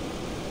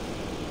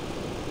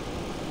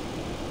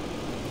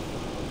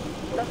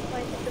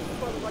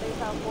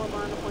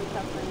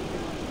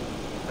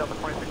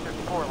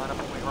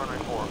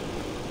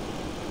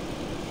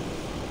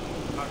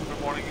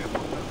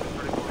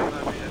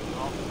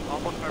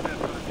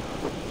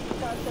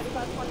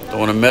 Don't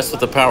want to mess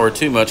with the power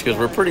too much because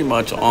we're pretty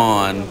much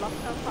on.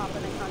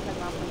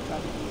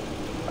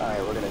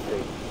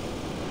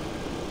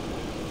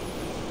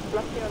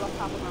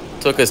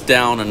 Took us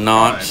down a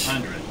notch.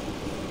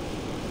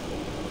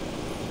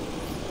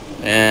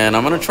 And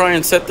I'm going to try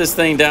and set this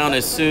thing down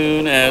as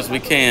soon as we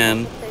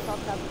can.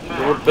 A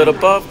little bit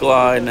above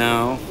glide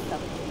now.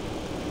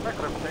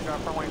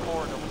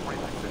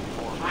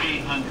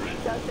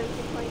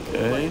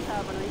 Okay.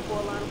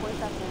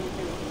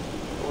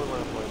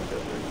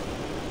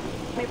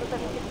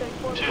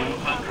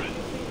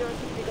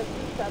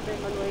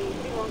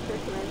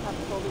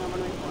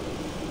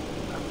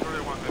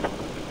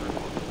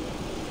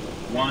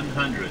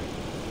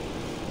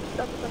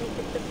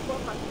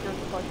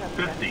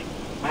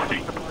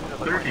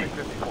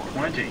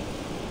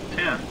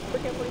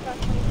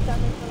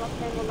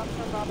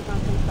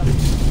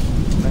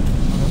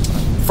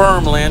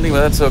 Firm landing,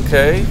 but that's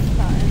okay.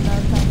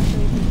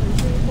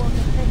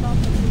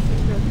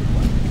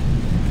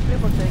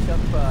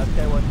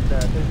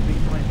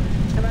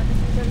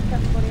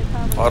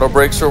 Auto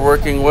brakes are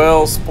working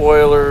well,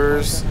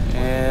 spoilers,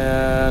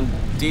 and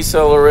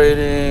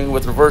decelerating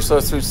with reverse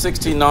thrust through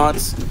 60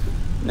 knots.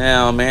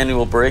 Now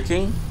manual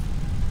braking.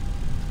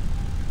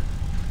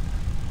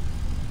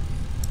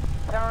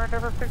 Tower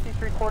number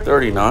 5342.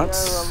 30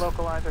 knots.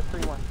 Localizer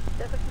 31.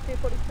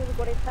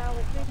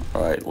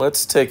 All right,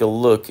 let's take a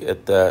look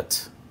at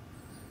that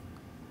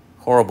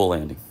horrible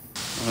landing.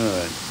 All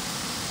right.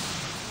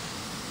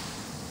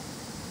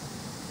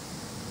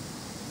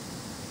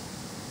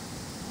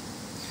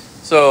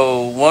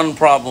 So one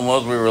problem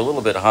was we were a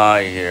little bit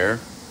high here,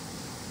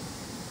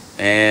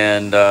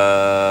 and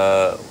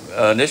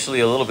initially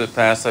a little bit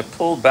past. I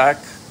pulled back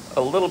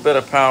a little bit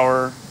of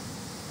power,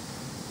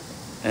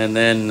 and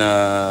then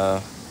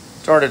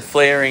started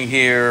flaring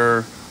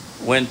here.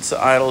 Went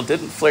to idle,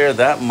 didn't flare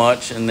that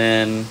much, and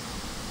then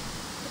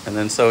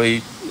so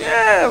he,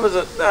 yeah, it was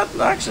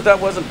actually that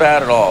wasn't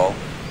bad at all.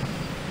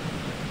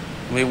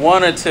 We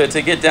wanted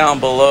to get down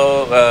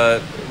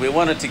below. We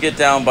wanted to get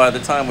down by the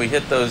time we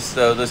hit those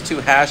 2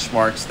 hash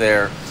marks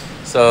there.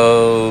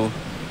 So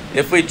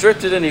if we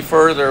drifted any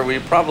further, we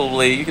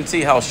probably, you can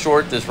see how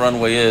short this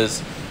runway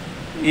is.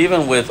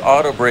 Even with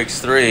Auto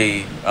Brakes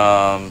 3,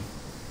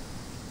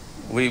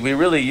 we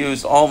really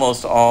used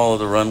almost all of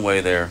the runway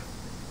there.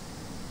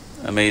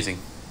 Amazing.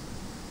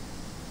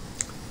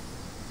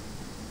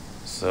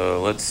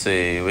 So let's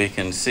see, we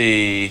can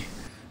see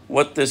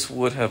what this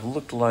would have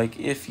looked like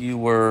if you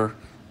were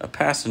a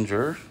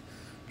passenger.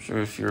 I'm sure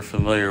if you're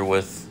familiar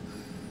with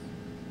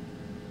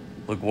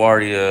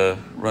LaGuardia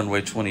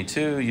runway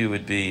 22, you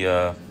would be,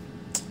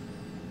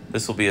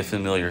 this will be a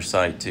familiar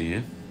sight to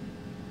you.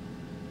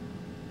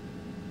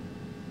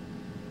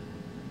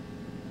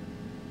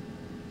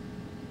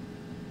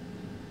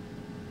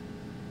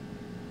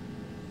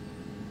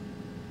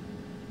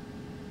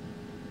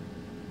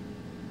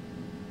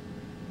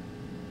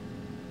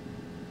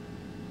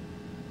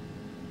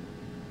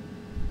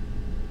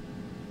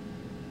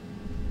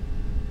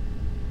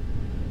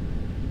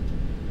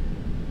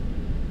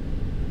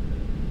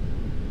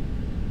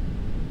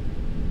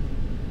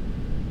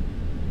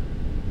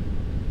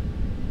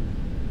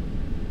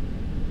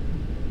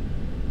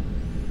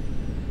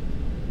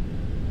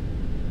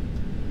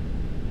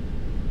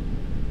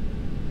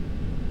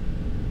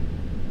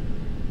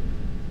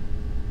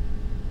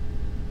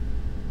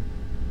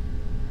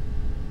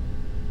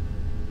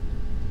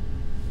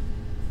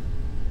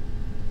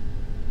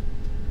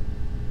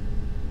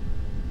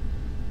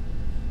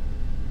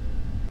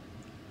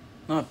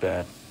 Not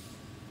bad.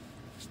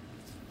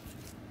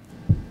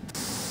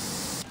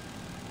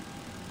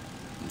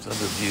 There's other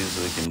views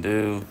we can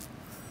do.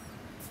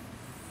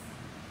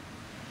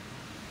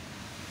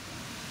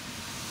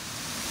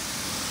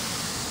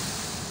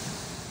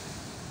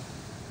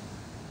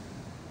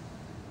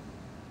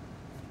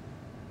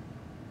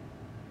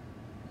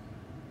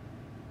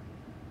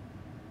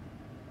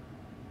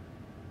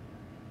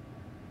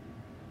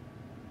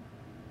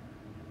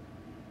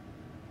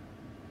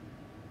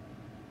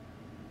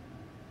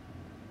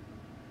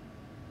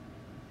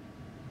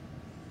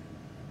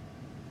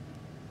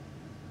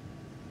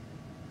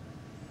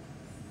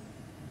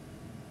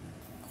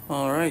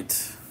 All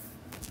right,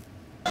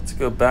 let's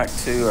go back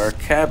to our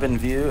cabin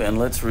view and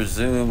let's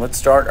resume. Let's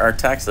start our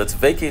taxi. Let's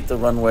vacate the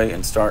runway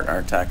and start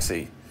our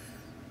taxi.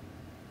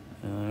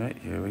 All right,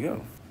 here we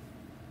go.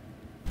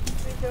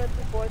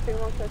 3024,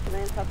 31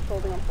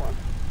 holding on 4.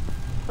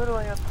 All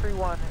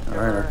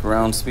right, our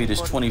ground speed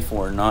is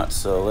 24 knots,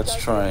 so let's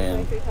try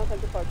and, I'm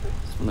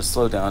going to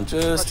slow down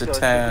just a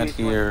tad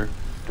here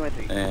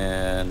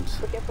and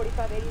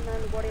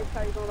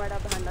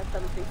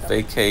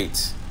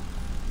vacate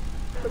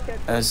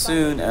as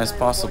soon as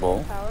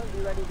possible.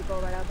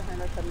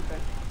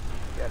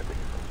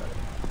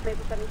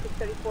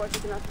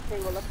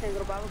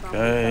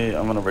 Okay,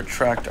 I'm going to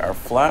retract our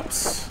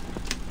flaps.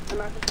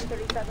 American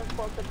 337,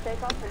 close to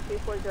takeoff and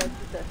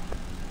 34026.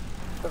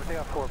 17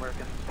 off 4,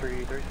 American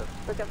 337.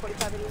 Look at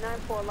 4589,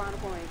 4 line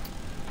of point.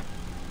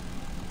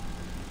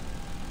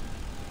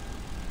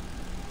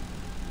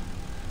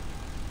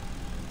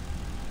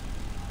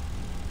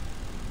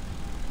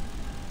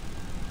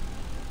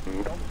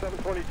 Delta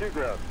 722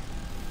 ground.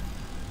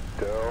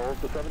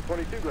 Delta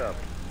 722 ground.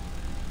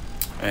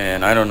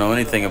 And I don't know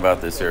anything about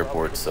this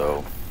airport,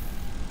 so.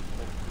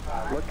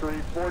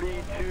 Mercury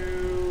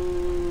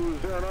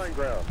 4209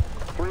 ground.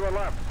 31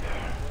 left.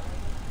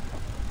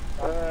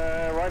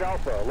 Right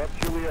Alpha,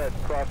 left Juliet,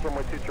 cross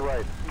runway 2 to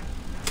right.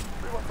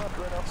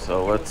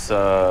 So let's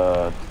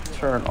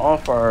turn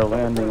off our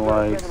landing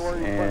lights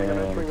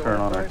and turn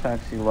on our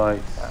taxi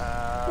lights.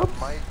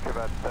 Mike,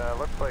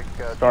 looks like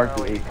Start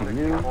the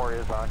APU.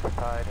 is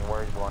occupied and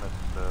where you want us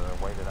to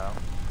wait it out.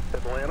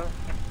 Atlanta.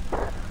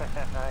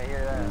 I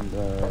hear that. And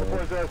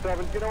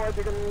 7, you know what,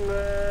 you can,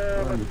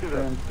 let's do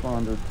this.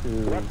 transponder to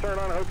Left turn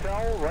on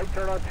hotel, right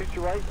turn on 2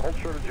 to right, hold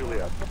short of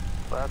Juliet.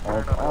 Left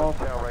turn on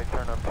hotel, right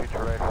turn on 2 to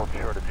right, hold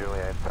short of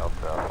Juliet, South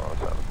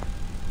 107.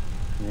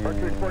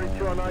 Mercury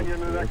 4209, you're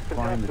in the next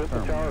contestant. The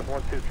tower is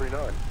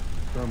 1239.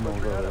 terminal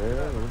over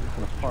there. We're just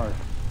going to park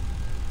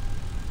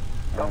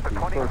Delta the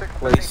first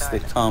place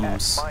that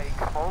comes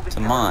to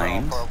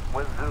mind.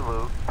 With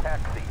Zulu,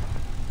 taxi.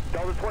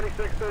 Delta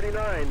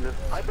 2639,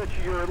 I bet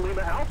you're at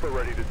Lima Alpha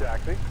ready to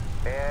taxi.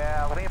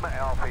 Yeah, Lima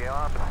Alpha,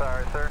 I'm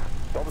sorry, sir.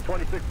 Delta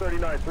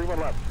 2639, 31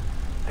 left.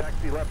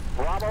 Taxi left,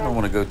 Bravo. I don't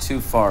want to go too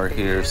far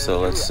here, so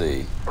let's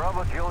see.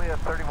 Bravo Julia,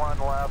 31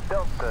 left,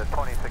 Delta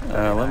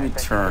 2639. Let me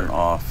turn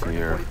off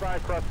here.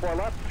 45, cross 4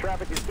 left.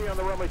 Traffic you see on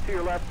the runway to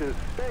your left is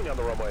staying on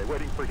the runway,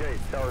 waiting for gate.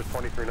 Tower is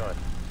 239.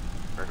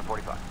 American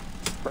 45.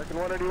 American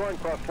 181,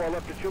 cross 4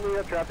 left to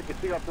Juliet. Traffic you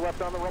see off the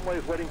left on the runway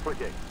is waiting for a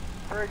gate.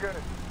 Very good.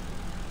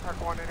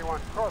 American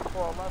 181, cross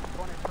 4 left,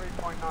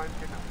 23.9,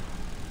 good night.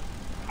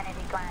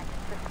 Kennedy Grand,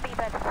 the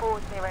Speedbird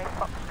 40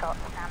 Foxtrot,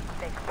 stand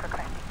 6,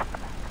 requesting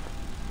pushback.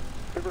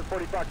 Speedbird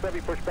 40 Fox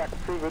Heavy, pushback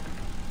approved.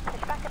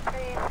 Pushback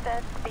approved,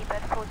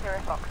 Speedbird 40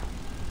 Fox.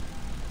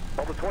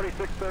 Over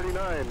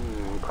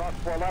 2639, cross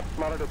 4 left,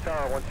 monitor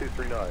tower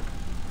 1239.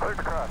 Cleared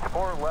to cross,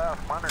 4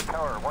 left, monitor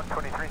tower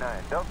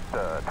 1239,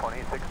 Delta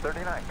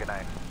 2639, good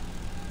night.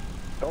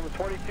 Over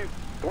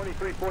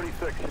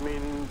 2346, you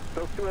mean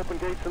those 2 open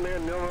gates in there,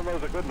 none of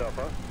those are good enough,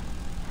 huh?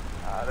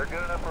 They're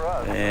good enough for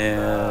us.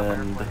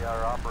 And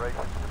our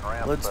operations and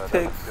ramps, let's doesn't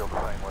pick feel the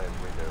same way as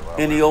we do.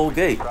 any old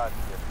gate. Tried to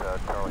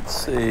get, Charlie Let's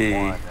see.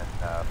 and,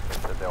 they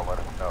said they'll let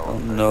us know.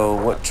 Don't know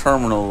what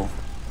terminal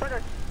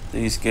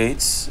these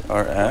gates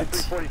are at,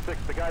 346,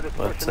 the guy that's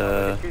but pushing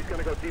out, he's going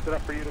to go deep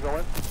enough for you to go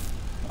in.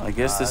 I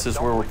guess this is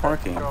where we're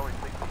parking. Charlie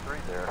 63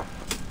 there.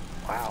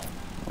 Wow.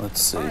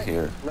 Let's see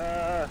here.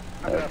 Nah,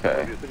 I'm gonna have to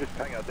leave you, so just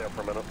hang out there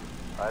for a minute.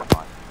 That's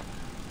fine.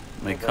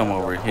 Let me come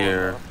over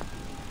here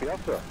Yes,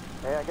 sir.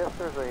 Hey, I guess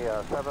there's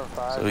a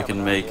 7-5. so we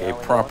can make a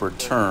proper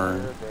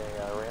turn.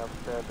 Ram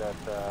said that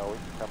we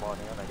can come on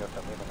in. I guess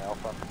I'm in an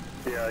Alpha.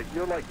 Yeah,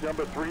 you're like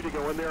number 3 to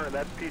go in there, and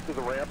that piece of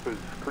the ramp is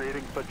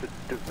creating such a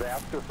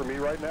disaster for me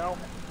right now.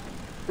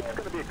 It's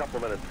going to be a couple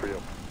minutes for you.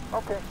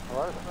 Okay,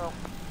 well, let us know.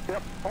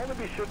 Yep,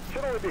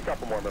 should only be a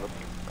couple more minutes.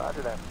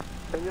 Roger that.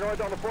 And you know what,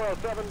 on the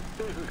 407,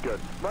 Susan's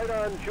good. Right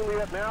on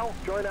Juliet now,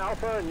 join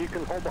Alpha, and you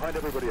can hold behind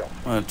everybody else.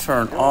 I'm going to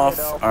turn off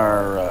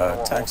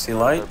our taxi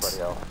lights.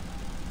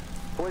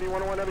 Lady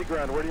 101 heavy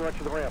ground, where do you want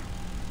you to ramp?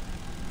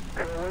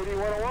 Lady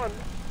 101.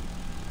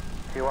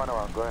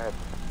 Q101, go ahead.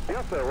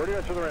 Yes, sir, where do you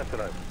want you to ramp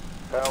tonight?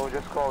 We're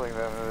just calling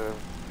them.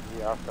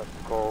 He asked us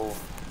to call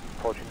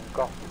Fortune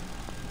Golf.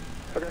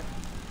 Okay.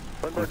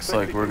 Looks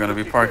like we're going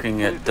to be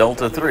parking at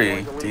Delta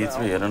 3,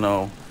 D3. I don't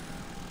know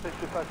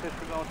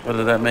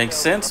whether that makes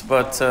sense,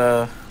 but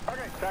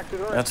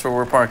that's where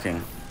we're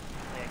parking.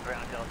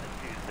 Ground Delta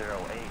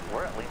 208.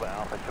 We're at Lima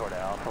Alpha, short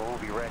Alpha. We'll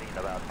be ready in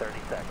about 30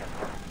 seconds.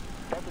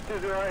 Delta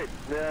 208.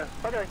 Yeah.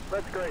 Okay,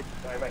 that's great.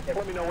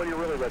 Let me know when you're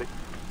really ready.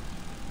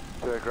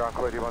 Ground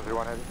Quality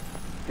 101 heavy.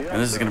 Yeah,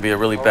 And this is going to be a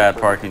really bad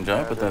parking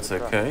job, but that's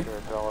okay.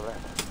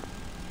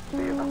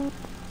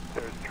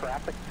 There's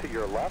traffic to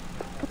your left.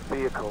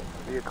 Vehicle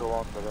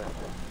on the left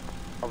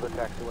of the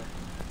taxiway.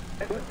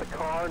 Is this the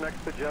car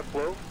next to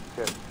JetBlue?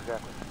 Yes,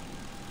 exactly.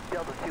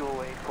 Delta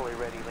 208, fully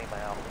ready, Lima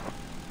Alpha.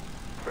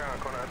 Ground,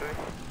 Conante?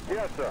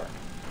 Yes, sir.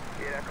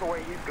 Yeah, that's the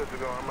way he's good to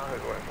go. I'm out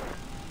his way.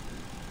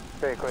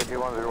 Okay, Quality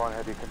 101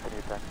 heavy,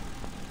 continue taxi.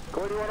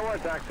 Quality 101,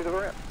 taxi to the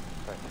ramp.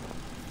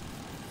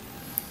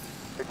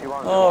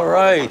 All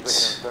right.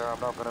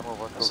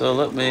 So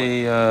let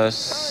me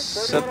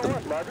set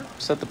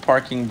the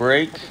parking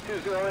brake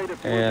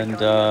and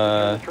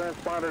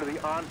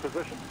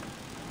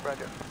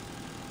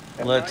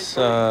let's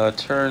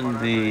turn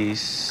the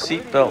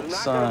seatbelt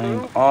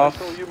sign off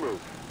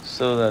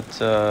so that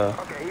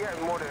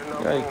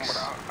yikes.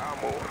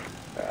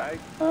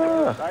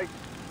 I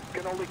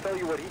can only tell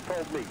you what he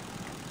told me.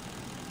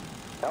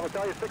 I'll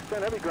tell you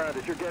 610 heavy ground.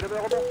 Is your gate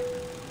available?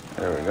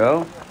 There we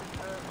go.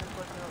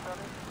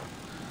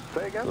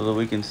 So that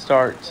we can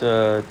start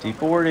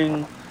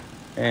deboarding,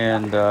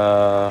 and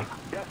let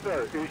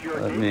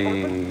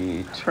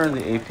me turn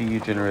the APU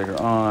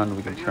generator on.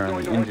 We can turn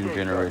the engine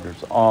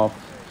generators off,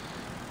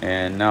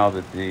 and now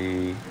that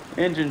the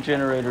engine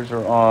generators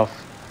are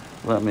off,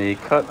 let me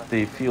cut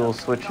the fuel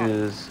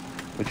switches,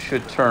 which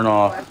should turn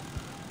off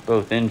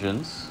both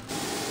engines.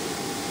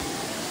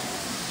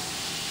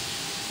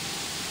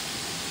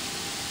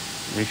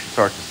 They should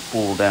start to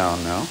spool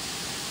down now.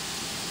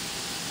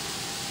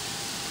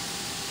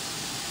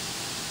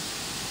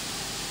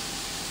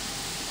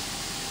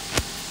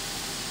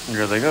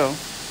 Here they go.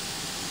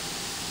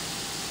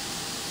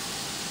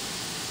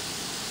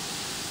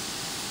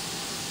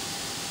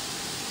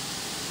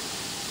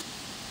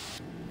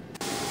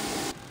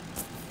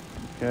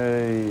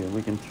 Okay,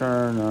 we can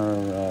turn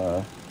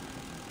our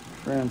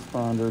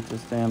transponder to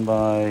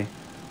standby.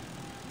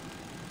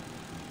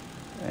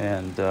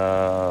 And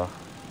let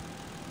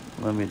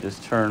me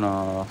just turn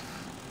off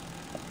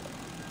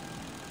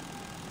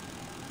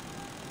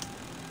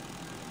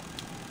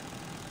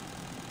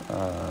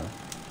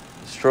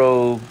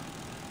strobe,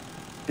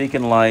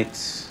 beacon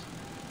lights,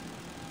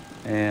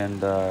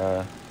 and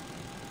turn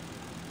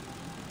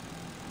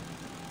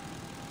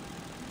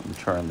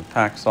the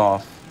packs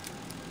off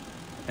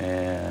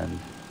and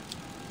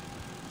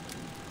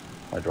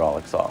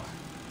hydraulics off.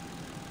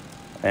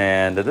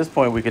 And at this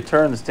point we could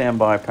turn the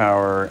standby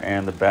power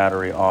and the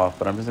battery off,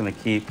 but I'm just going to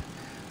keep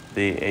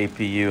the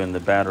APU and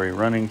the battery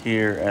running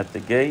here at the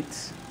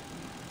gate.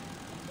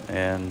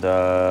 And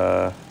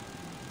the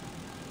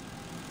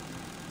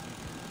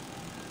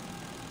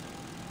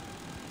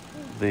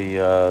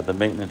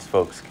maintenance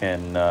folks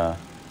can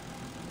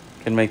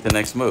make the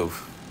next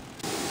move.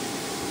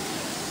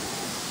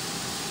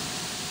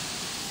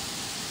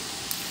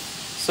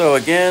 So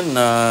again,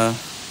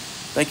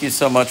 Thank you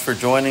so much for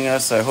joining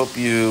us. I hope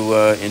you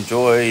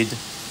enjoyed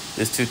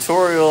this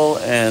tutorial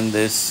and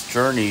this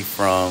journey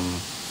from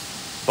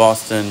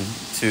Boston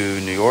to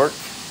New York.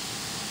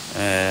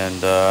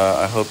 And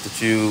I hope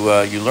that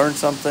you learned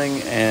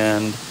something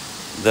and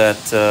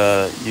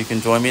that you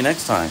can join me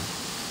next time.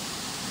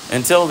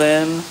 Until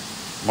then,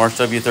 March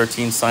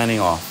W13 signing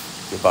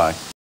off. Goodbye.